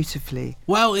rather beautifully.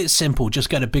 Well, it's simple. Just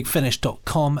go to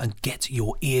bigfinish.com and get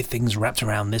your ear things wrapped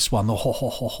around this one.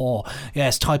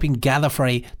 Yes, typing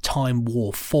Gallifrey Time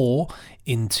War 4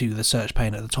 into the search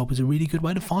pane at the top is a really good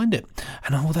way to find it.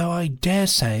 And although I dare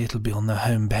say it'll be on the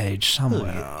homepage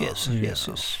somewhere. Yes.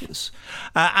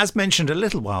 As mentioned a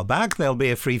little while back, there'll be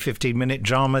a free 15-minute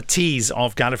drama tease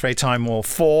of Gallifrey Time War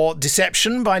 4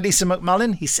 Deception by Lisa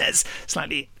McMullin, he says,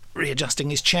 slightly readjusting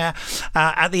his chair,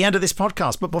 at the end of this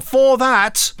podcast. But before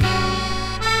that...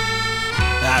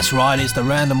 That's right, it's the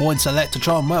Randomoid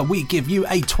Selectatron where we give you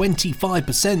a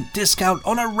 25% discount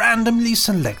on a randomly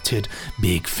selected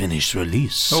Big Finish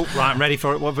release. Oh, right, I'm ready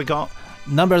for it. What have we got?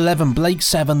 Number 11, Blake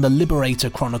 7, The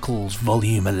Liberator Chronicles,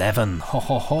 Volume 11.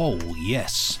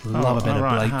 Yes. Love a bit of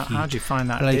Blakey. How'd you find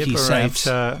that? Blakey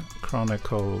Liberator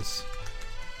Chronicles.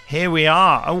 Here we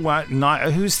are. Oh, wow.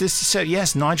 Who's this?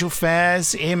 Yes, Nigel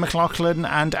Fairs, Ian McLaughlin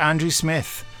and Andrew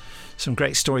Smith. Some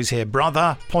great stories here.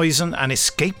 Brother, Poison and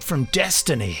Escape from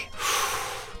Destiny.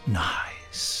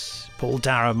 Nice. Paul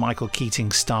Darrow, Michael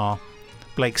Keating star.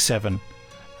 Blake 7.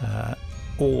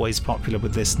 Always popular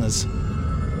with listeners.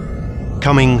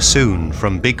 Coming soon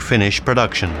from Big Finish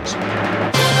Productions.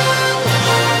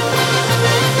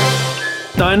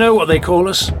 I know what they call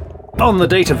us. On the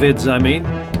data vids, I mean.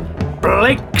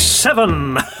 Blake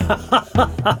 7!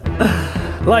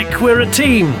 Like we're a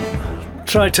team.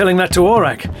 Try telling that to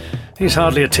Aurak. He's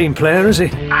hardly a team player, is he?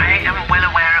 I am well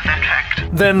aware of that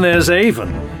fact. Then there's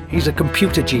Avon. He's a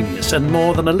computer genius and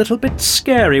more than a little bit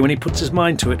scary when he puts his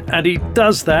mind to it, and he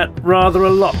does that rather a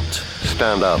lot.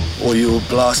 Stand up. Or you'll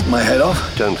blast my head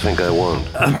off? Don't think I won't.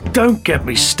 Don't get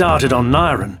me started on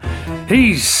Nyron.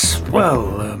 He's, well,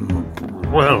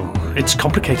 it's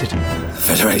complicated. The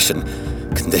Federation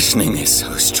conditioning is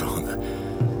so strong.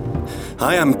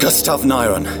 I am Gustav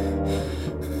Nyron.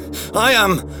 I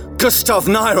am Gustav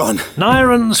Nyron.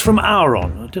 Nyron's from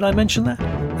Auron. Did I mention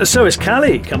that? So is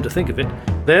Callie, come to think of it.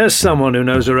 There's someone who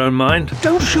knows her own mind.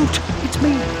 Don't shoot. It's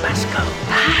me, Pascal.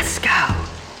 Pascal?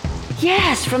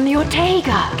 Yes, from the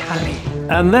Ortega. Callie.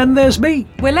 And then there's me.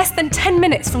 We're less than 10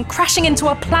 minutes from crashing into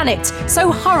a planet,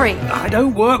 so hurry. I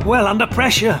don't work well under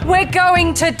pressure. We're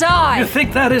going to die. You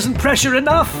think that isn't pressure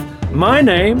enough? My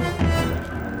name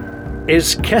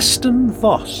is Keston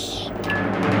Voss.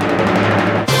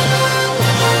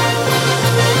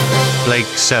 Blake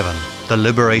 7, The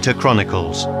Liberator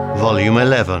Chronicles, Volume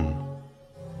 11.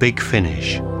 Big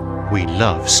Finish. We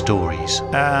love stories.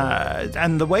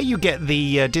 And the way you get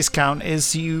the discount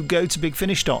is you go to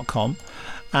bigfinish.com,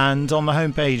 and on the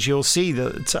homepage you'll see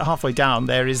that halfway down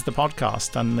there is the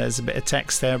podcast, and there's a bit of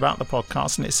text there about the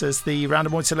podcast, and it says the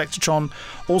Randomoid Selectatron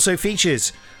also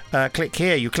features. Click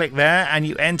here, you click there, and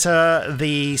you enter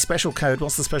the special code.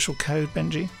 What's the special code,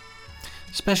 Benji?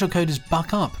 Special code is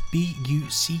BUCKUP,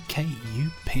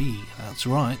 BUCKUP. That's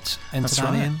right. Enter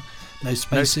that in. No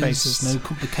spaces, no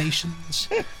complications.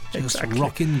 Just Exactly.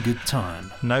 rocking good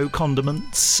time. No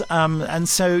condiments. And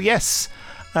so, yes,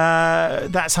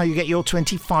 that's how you get your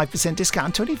 25%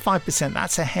 discount. 25%,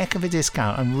 that's a heck of a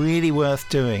discount and really worth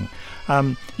doing.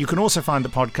 You can also find the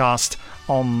podcast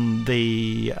on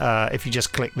the, if you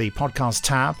just click the podcast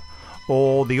tab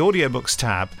or the audiobooks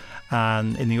tab.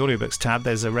 And in the audiobooks tab,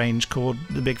 there's a range called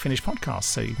the Big Finish Podcast,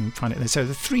 so you can find it there. So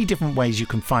there are 3 different ways you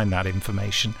can find that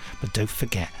information, but don't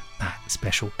forget that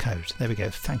special code. There we go.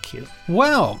 Thank you.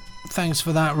 Well, thanks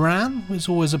for that, Ran. It's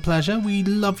always a pleasure. We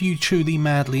love you truly,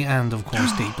 madly, and of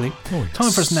course deeply.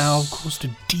 Time for us now, of course, to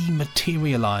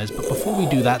dematerialise. But before we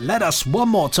do that, let us one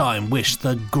more time wish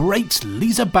the great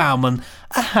Lisa Bauman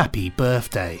a happy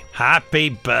birthday. Happy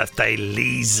birthday,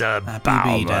 Lisa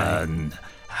Bauman. B-Day.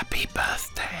 Happy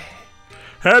birthday.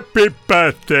 Happy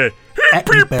birthday.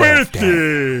 Happy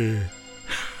birthday.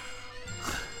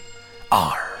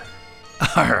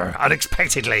 Arr,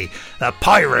 unexpectedly, the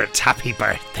pirate happy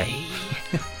birthday.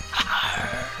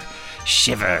 Arr,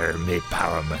 shiver me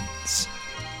powerments.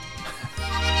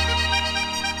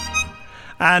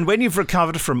 And when you've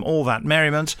recovered from all that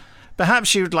merriment,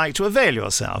 perhaps you'd like to avail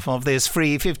yourself of this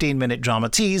free 15-minute drama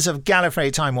tease of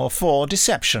Gallifrey Time War 4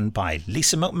 Deception by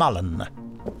Lisa McMullin.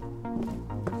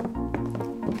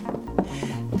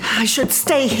 I should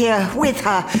stay here with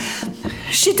her.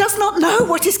 She does not know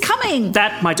what is coming.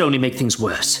 That might only make things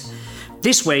worse.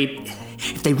 This way,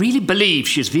 if they really believe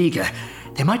she's Vega,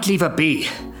 they might leave her be.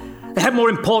 They have more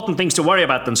important things to worry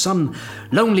about than some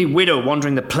lonely widow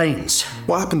wandering the plains.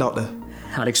 What happened out there?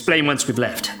 I'll explain once we've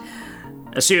left.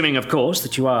 Assuming, of course,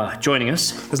 that you are joining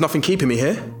us. There's nothing keeping me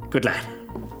here. Good lad.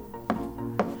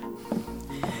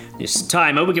 This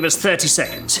timer will give us 30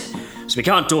 seconds, so we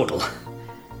can't dawdle.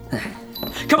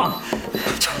 Come on!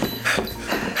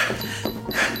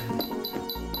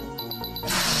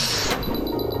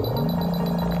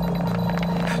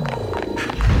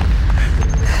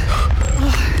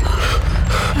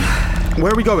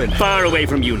 Where are we going? Far away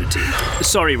from Unity.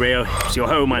 Sorry, Rio. It's your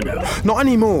home, I know. Not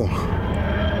anymore.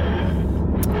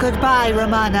 Goodbye,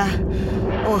 Romana.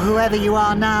 Or whoever you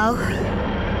are now.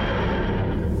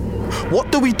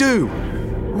 What do we do?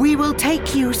 We will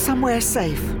take you somewhere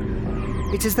safe.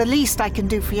 It is the least I can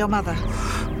do for your mother.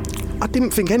 I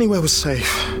didn't think anywhere was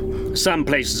safe. Some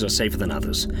places are safer than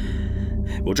others.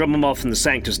 We'll drop them off in the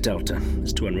Sanctus Delta.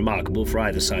 It's too unremarkable for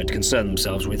either side to concern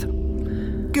themselves with.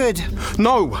 Good.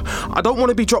 No, I don't want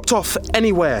to be dropped off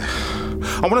anywhere.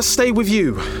 I want to stay with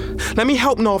you. Let me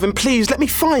help Narvin, please. Let me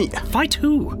fight. Fight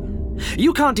who?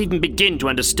 You can't even begin to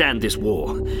understand this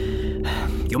war.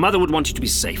 Your mother would want you to be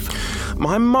safe.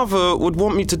 My mother would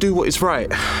want me to do what is right.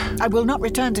 I will not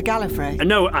return to Gallifrey.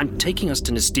 No, I'm taking us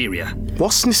to Nysteria.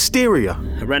 What's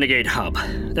Nysteria? A renegade hub.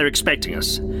 They're expecting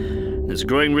us. There's a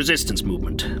growing resistance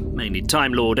movement. Mainly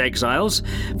Time Lord exiles,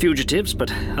 fugitives, but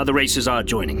other races are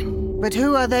joining. But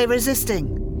who are they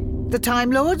resisting? The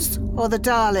Time Lords or the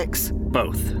Daleks?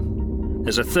 Both.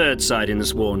 There's a third side in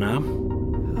this war now.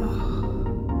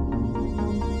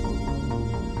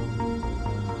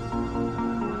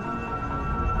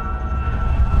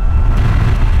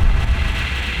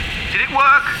 Did it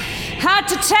work? Hard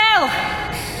to tell.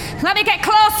 Let me get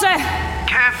closer.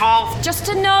 Careful. Just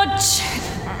a nudge.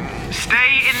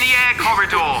 Stay in the air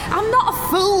corridor. I'm not a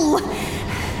fool.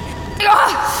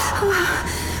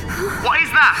 What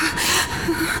is that?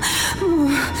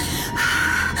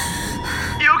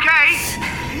 You okay?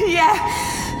 Yeah,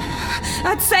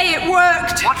 I'd say it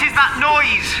worked. What is that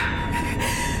noise?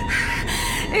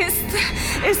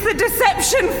 It's the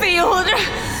deception field.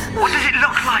 What does it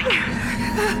look like?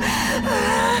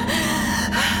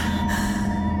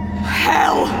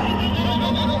 Hell.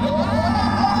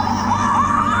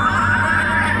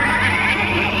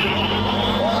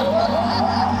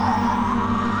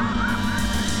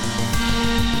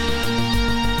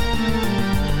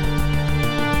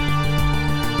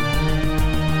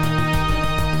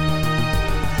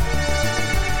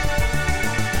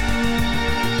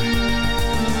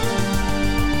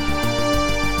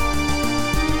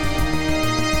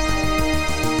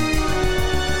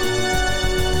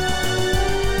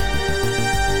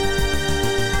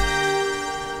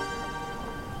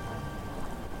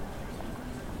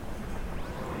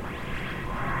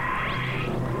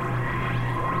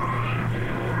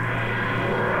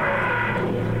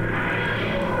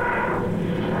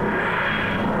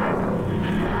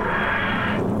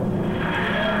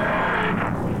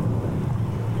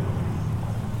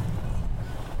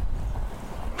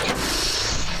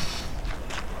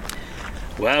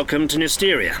 Welcome to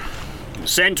Nysteria, the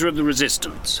centre of the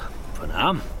Resistance. For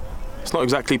now. It's not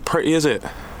exactly pretty, is it?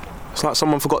 It's like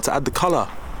someone forgot to add the colour.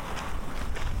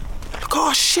 Look at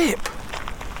our ship.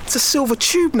 It's a silver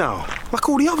tube now, like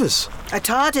all the others. A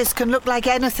TARDIS can look like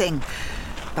anything,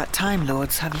 but Time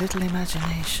Lords have little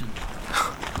imagination.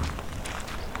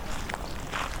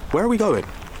 Where are we going?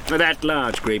 That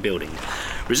large grey building.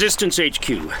 Resistance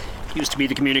HQ. Used to be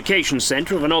the communications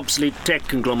centre of an obsolete tech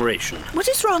conglomeration. What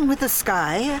is wrong with the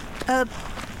sky? A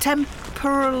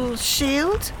temporal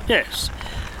shield? Yes.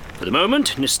 For the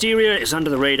moment, Nysteria is under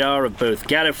the radar of both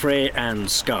Gallifrey and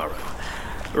Skaro.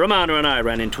 Romana and I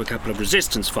ran into a couple of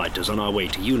Resistance fighters on our way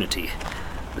to Unity.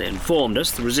 They informed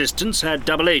us the Resistance had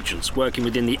double agents working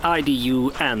within the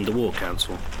IDU and the War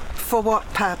Council. For what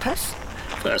purpose?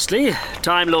 Firstly,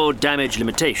 Time Lord damage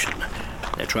limitation.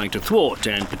 They're trying to thwart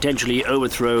and potentially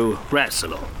overthrow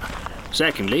Rassilon.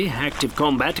 Secondly, active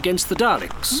combat against the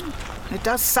Daleks. It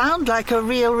does sound like a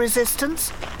real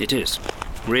resistance. It is.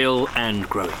 Real and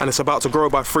growing. And it's about to grow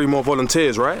by 3 more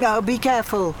volunteers, right? No, be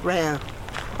careful, Reo.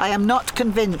 I am not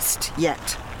convinced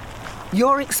yet.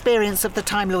 Your experience of the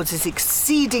Time Lords is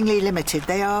exceedingly limited.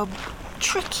 They are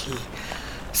tricky.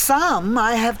 Some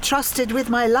I have trusted with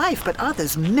my life, but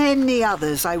others, many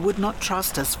others, I would not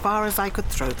trust as far as I could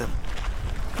throw them.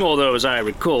 Although, as I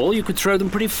recall, you could throw them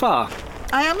pretty far.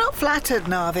 I am not flattered,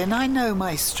 Narvin. I know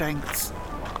my strengths.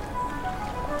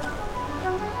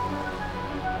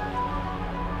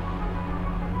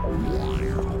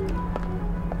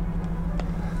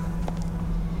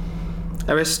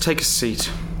 Eris, take a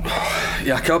seat.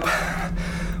 Jakob,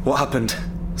 what happened?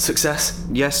 Success?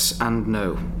 Yes and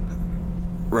no.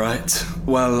 Right.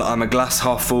 Well, I'm a glass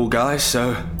half full guy,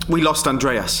 so... We lost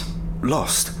Andreas.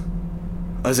 Lost?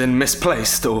 As in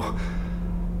misplaced, or...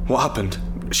 What happened?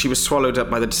 She was swallowed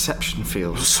up by the deception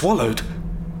field. Swallowed?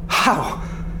 How?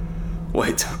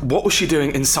 Wait, what was she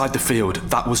doing inside the field?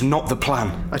 That was not the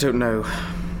plan. I don't know.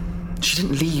 She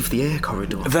didn't leave the air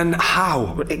corridor. Then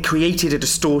how? It created a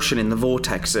distortion in the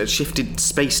vortex. It shifted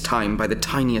space-time by the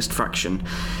tiniest fraction.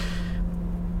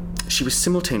 She was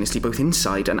simultaneously both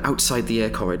inside and outside the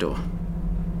air corridor.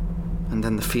 And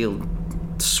then the field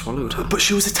swallowed her. But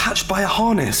she was attached by a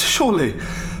harness, surely.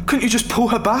 Couldn't you just pull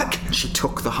her back? She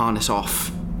took the harness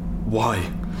off.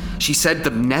 Why? She said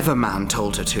the Neverman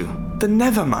told her to. The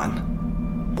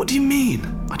Neverman? What do you mean?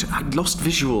 I'd lost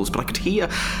visuals, but I could hear...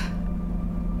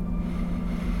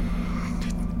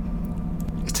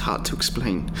 It's hard to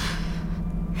explain.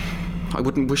 I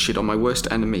wouldn't wish it on my worst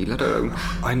enemy, let alone...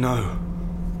 I know.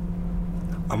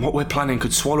 And what we're planning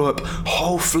could swallow up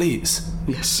whole fleets.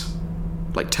 Yes.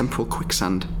 Like temporal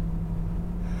quicksand.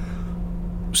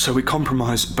 So we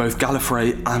compromise both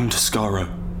Gallifrey and Skaro.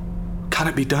 Can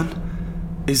it be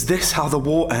done? Is this how the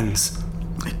war ends?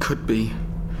 It could be.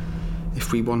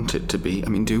 If we want it to be. I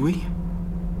mean, do we?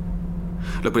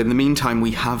 Look, but in the meantime,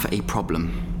 we have a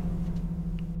problem.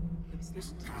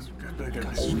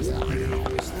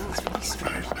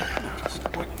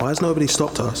 Why has nobody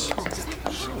stopped us?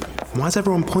 Why is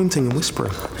everyone pointing and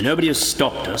whispering? Nobody has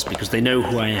stopped us because they know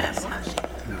who I am.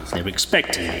 They're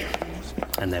expecting me.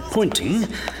 And they're pointing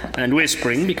and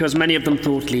whispering because many of them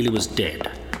thought Leela was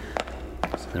dead.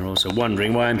 They're also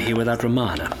wondering why I'm here without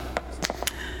Romana.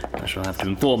 I shall have to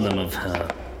inform them of her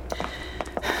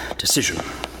decision.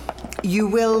 You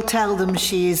will tell them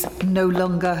she is no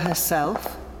longer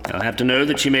herself? I'll have to know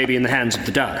that she may be in the hands of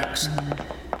the Daleks.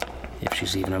 If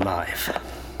she's even alive.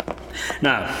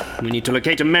 Now, we need to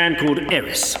locate a man called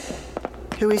Eris.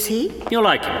 Who is he? You'll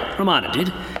like him. Romana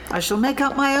did. I shall make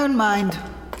up my own mind.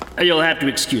 You'll have to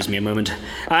excuse me a moment.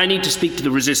 I need to speak to the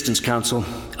Resistance Council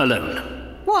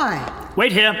alone. Why?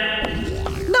 Wait here.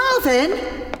 Narvin!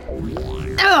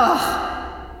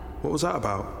 Ugh! What was that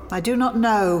about? I do not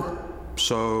know.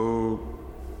 So,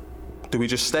 do we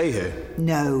just stay here?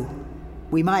 No.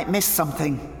 We might miss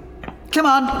something. Come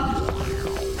on!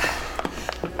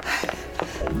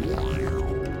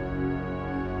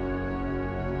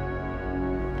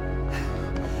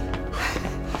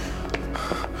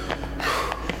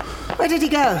 Where did he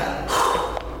go?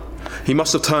 He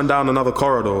must have turned down another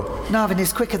corridor. Narvin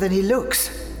is quicker than he looks.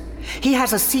 He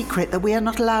has a secret that we are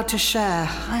not allowed to share.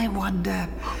 I wonder...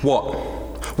 What?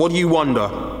 What do you wonder?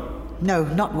 No,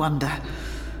 not wonder.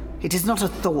 It is not a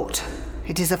thought.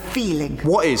 It is a feeling.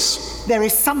 What is? There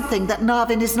is something that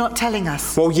Narvin is not telling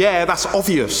us. Well, yeah, that's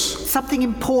obvious. Something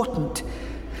important.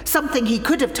 Something he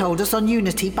could have told us on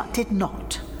Unity, but did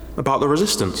not. About the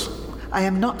Resistance? I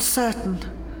am not certain.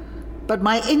 But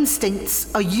my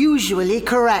instincts are usually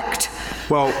correct.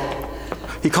 Well,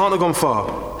 he can't have gone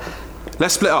far.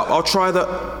 Let's split up. I'll try the...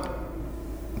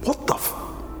 What the f...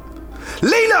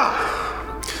 Leela!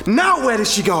 Now where did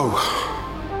she go?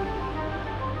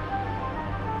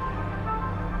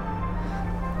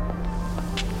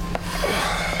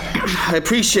 I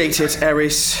appreciate it,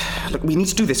 Eris. Look, we need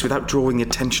to do this without drawing the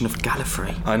attention of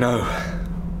Gallifrey. I know.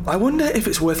 I wonder if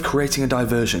it's worth creating a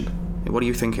diversion. What are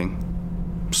you thinking?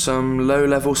 Some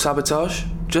low-level sabotage?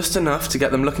 Just enough to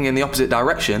get them looking in the opposite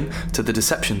direction to the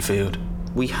deception field.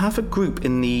 We have a group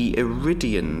in the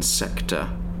Iridian sector.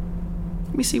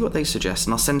 Let me see what they suggest,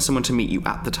 and I'll send someone to meet you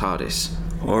at the TARDIS.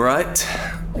 All right.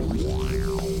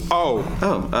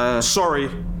 Sorry.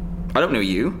 I don't know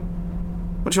you.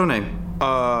 What's your name?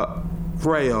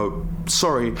 Rayo.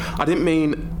 Sorry, I didn't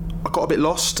mean... I got a bit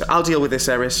lost. I'll deal with this,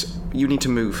 Eris. You need to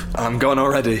move. I'm gone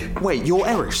already. Wait, you're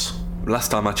Eris?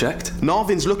 Last time I checked.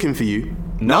 Narvin's looking for you.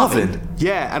 Narvin?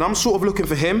 Yeah, and I'm sort of looking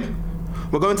for him.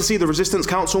 We're going to see the Resistance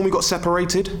Council and we got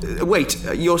separated. Wait,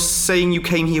 you're saying you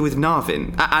came here with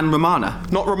Narvin? And Romana?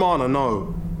 Not Romana,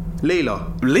 no.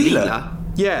 Leela. Leela?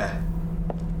 Yeah.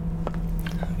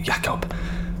 Jakob,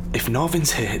 if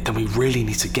Narvin's here, then we really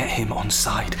need to get him on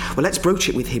side. Well, let's broach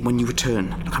it with him when you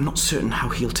return. Look, I'm not certain how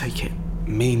he'll take it.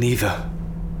 Me neither.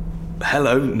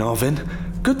 Hello, Narvin.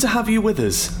 Good to have you with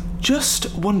us.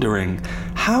 Just wondering,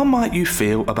 how might you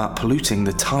feel about polluting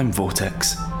the time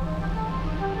vortex?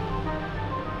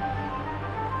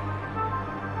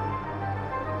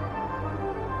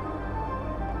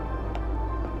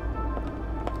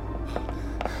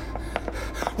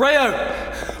 Rayo!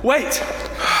 Wait!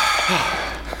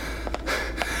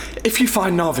 If you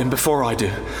find Narvin before I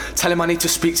do, tell him I need to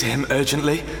speak to him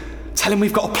urgently. Tell him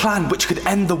we've got a plan which could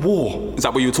end the war. Is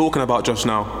that what you were talking about just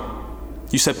now?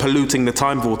 You said polluting the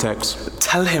time vortex.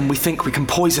 Tell him we think we can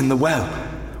poison the well.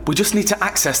 We just need to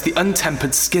access the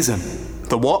untempered schism.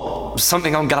 The what?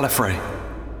 Something on Gallifrey.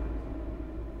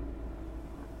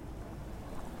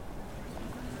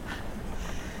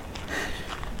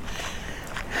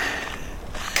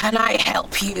 Can I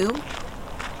help you?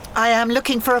 I am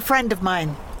looking for a friend of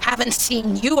mine. Haven't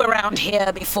seen you around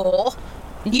here before.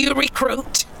 New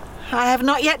recruit? I have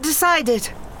not yet decided.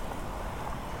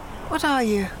 What are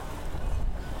you?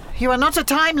 You are not a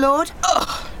Time Lord?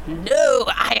 Oh, no,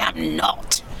 I am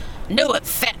not. No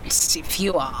offense if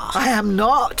you are. I am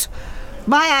not.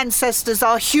 My ancestors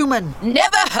are human.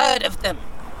 Never heard of them.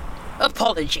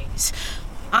 Apologies.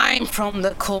 I'm from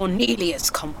the Cornelius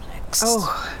complex.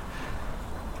 Oh.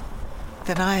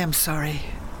 Then I am sorry.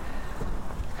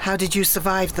 How did you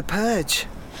survive the purge?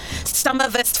 Some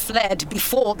of us fled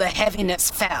before the heaviness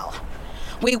fell.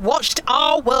 We watched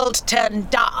our world turn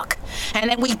dark, and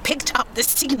then we picked up the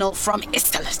signal from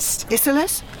Isilus.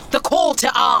 Isilus? The call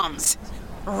to arms.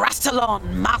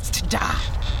 Rassilon must die.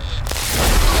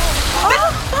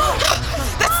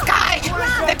 The sky!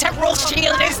 The temporal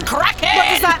shield is cracking! What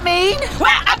does that mean?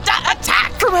 We're under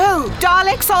attack! From who?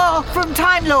 Daleks or from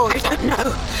Time Lord? I don't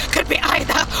know. Could be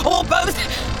either or both.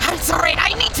 I'm sorry,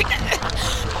 I need to get...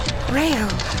 Rayo!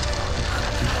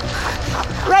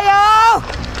 Rayo!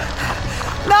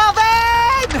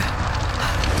 Narvin!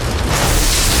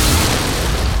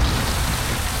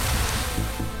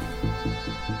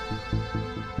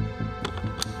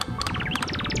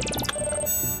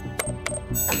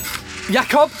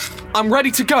 Jakob, I'm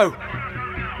ready to go.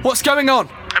 What's going on?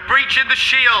 A breach in the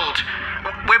shield.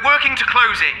 We're working to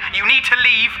close it. You need to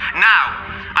leave now.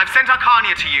 I've sent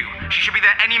Arcania to you. She should be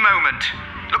there any moment.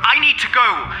 Look, I need to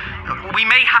go. We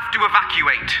may have to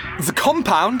evacuate. The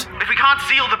compound? If we can't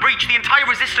seal the breach, the entire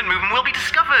resistant movement will be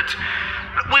discovered.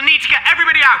 We'll need to get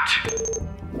everybody out.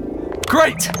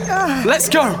 Great! Let's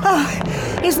go!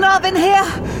 Is Narvin here?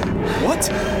 What?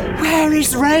 Where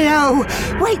is Rayo?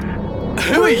 Wait!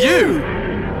 Who are you?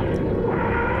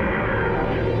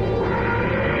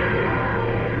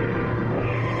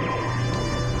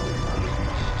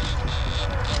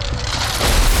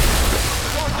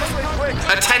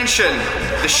 Attention!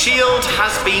 The shield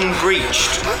has been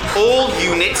breached. All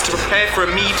units to prepare for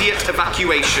immediate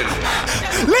evacuation.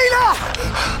 Leela!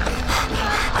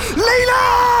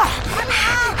 Leela!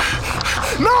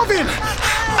 Narvin!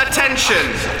 Attention!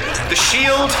 The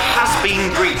shield has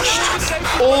been breached.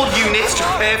 All units to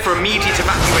prepare for immediate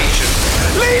evacuation.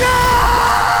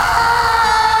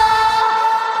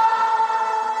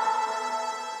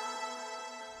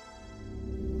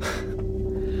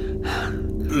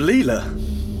 Leela?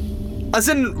 As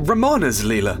in Romana's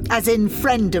Leela? As in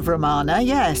friend of Romana,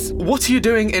 yes. What are you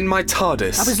doing in my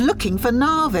TARDIS? I was looking for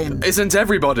Narvin. Isn't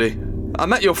everybody? I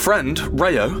met your friend,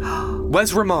 Rayo.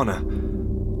 Where's Romana?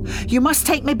 You must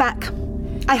take me back.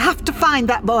 I have to find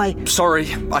that boy.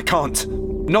 Sorry, I can't.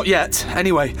 Not yet.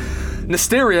 Anyway,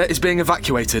 Nysteria is being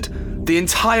evacuated. The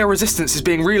entire resistance is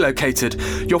being relocated.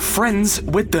 Your friend's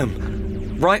with them.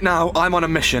 Right now, I'm on a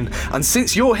mission, and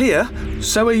since you're here,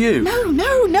 so are you.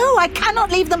 No, I cannot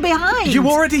leave them behind. You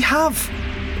already have.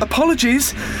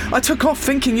 Apologies. I took off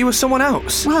thinking you were someone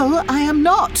else. Well, I am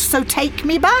not, so take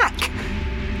me back.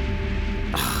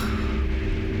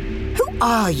 Who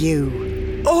are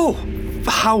you? Oh,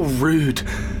 how rude.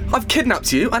 I've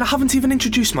kidnapped you, and I haven't even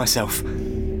introduced myself.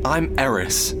 I'm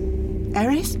Eris.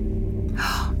 Eris?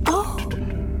 Oh,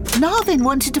 Narvin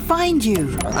wanted to find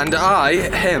you. And I,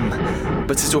 him.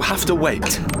 But it'll have to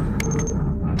wait.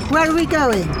 Where are we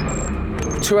going?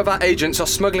 2 of our agents are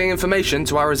smuggling information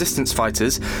to our resistance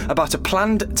fighters about a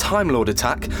planned Time Lord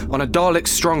attack on a Dalek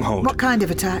stronghold. What kind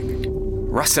of attack?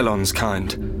 Rassilon's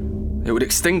kind. It would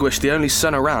extinguish the only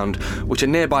sun around, which a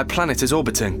nearby planet is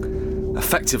orbiting,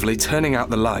 effectively turning out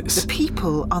the lights. The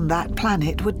people on that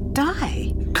planet would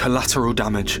die. Collateral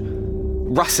damage.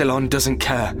 Rassilon doesn't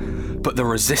care, but the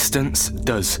resistance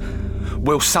does.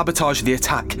 We'll sabotage the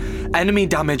attack. Enemy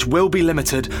damage will be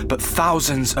limited, but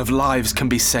thousands of lives can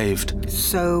be saved.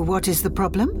 So what is the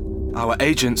problem? Our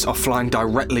agents are flying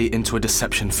directly into a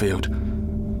deception field.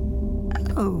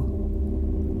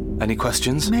 Oh. Any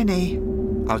questions? Many.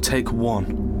 I'll take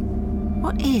one.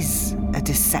 What is a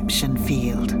deception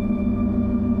field?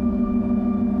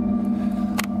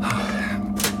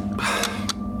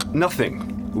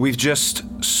 Nothing. We've just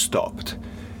stopped.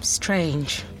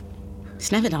 Strange.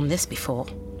 He's never done this before.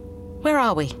 Where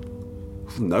are we?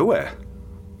 Nowhere.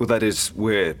 Well, that is,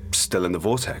 we're still in the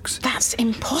vortex. That's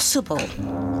impossible.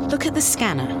 Look at the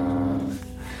scanner.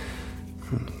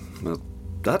 Well,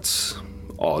 that's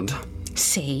odd.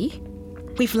 See?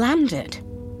 We've landed.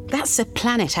 That's a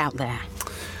planet out there.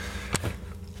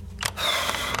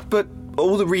 But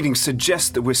all the readings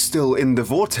suggest that we're still in the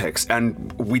vortex,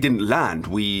 and we didn't land.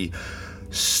 We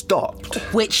stopped.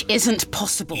 Which isn't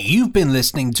possible. You've been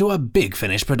listening to a Big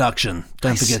Finish production.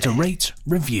 Don't forget to rate,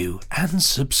 review, and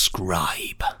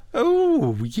subscribe.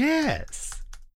 Oh, yes.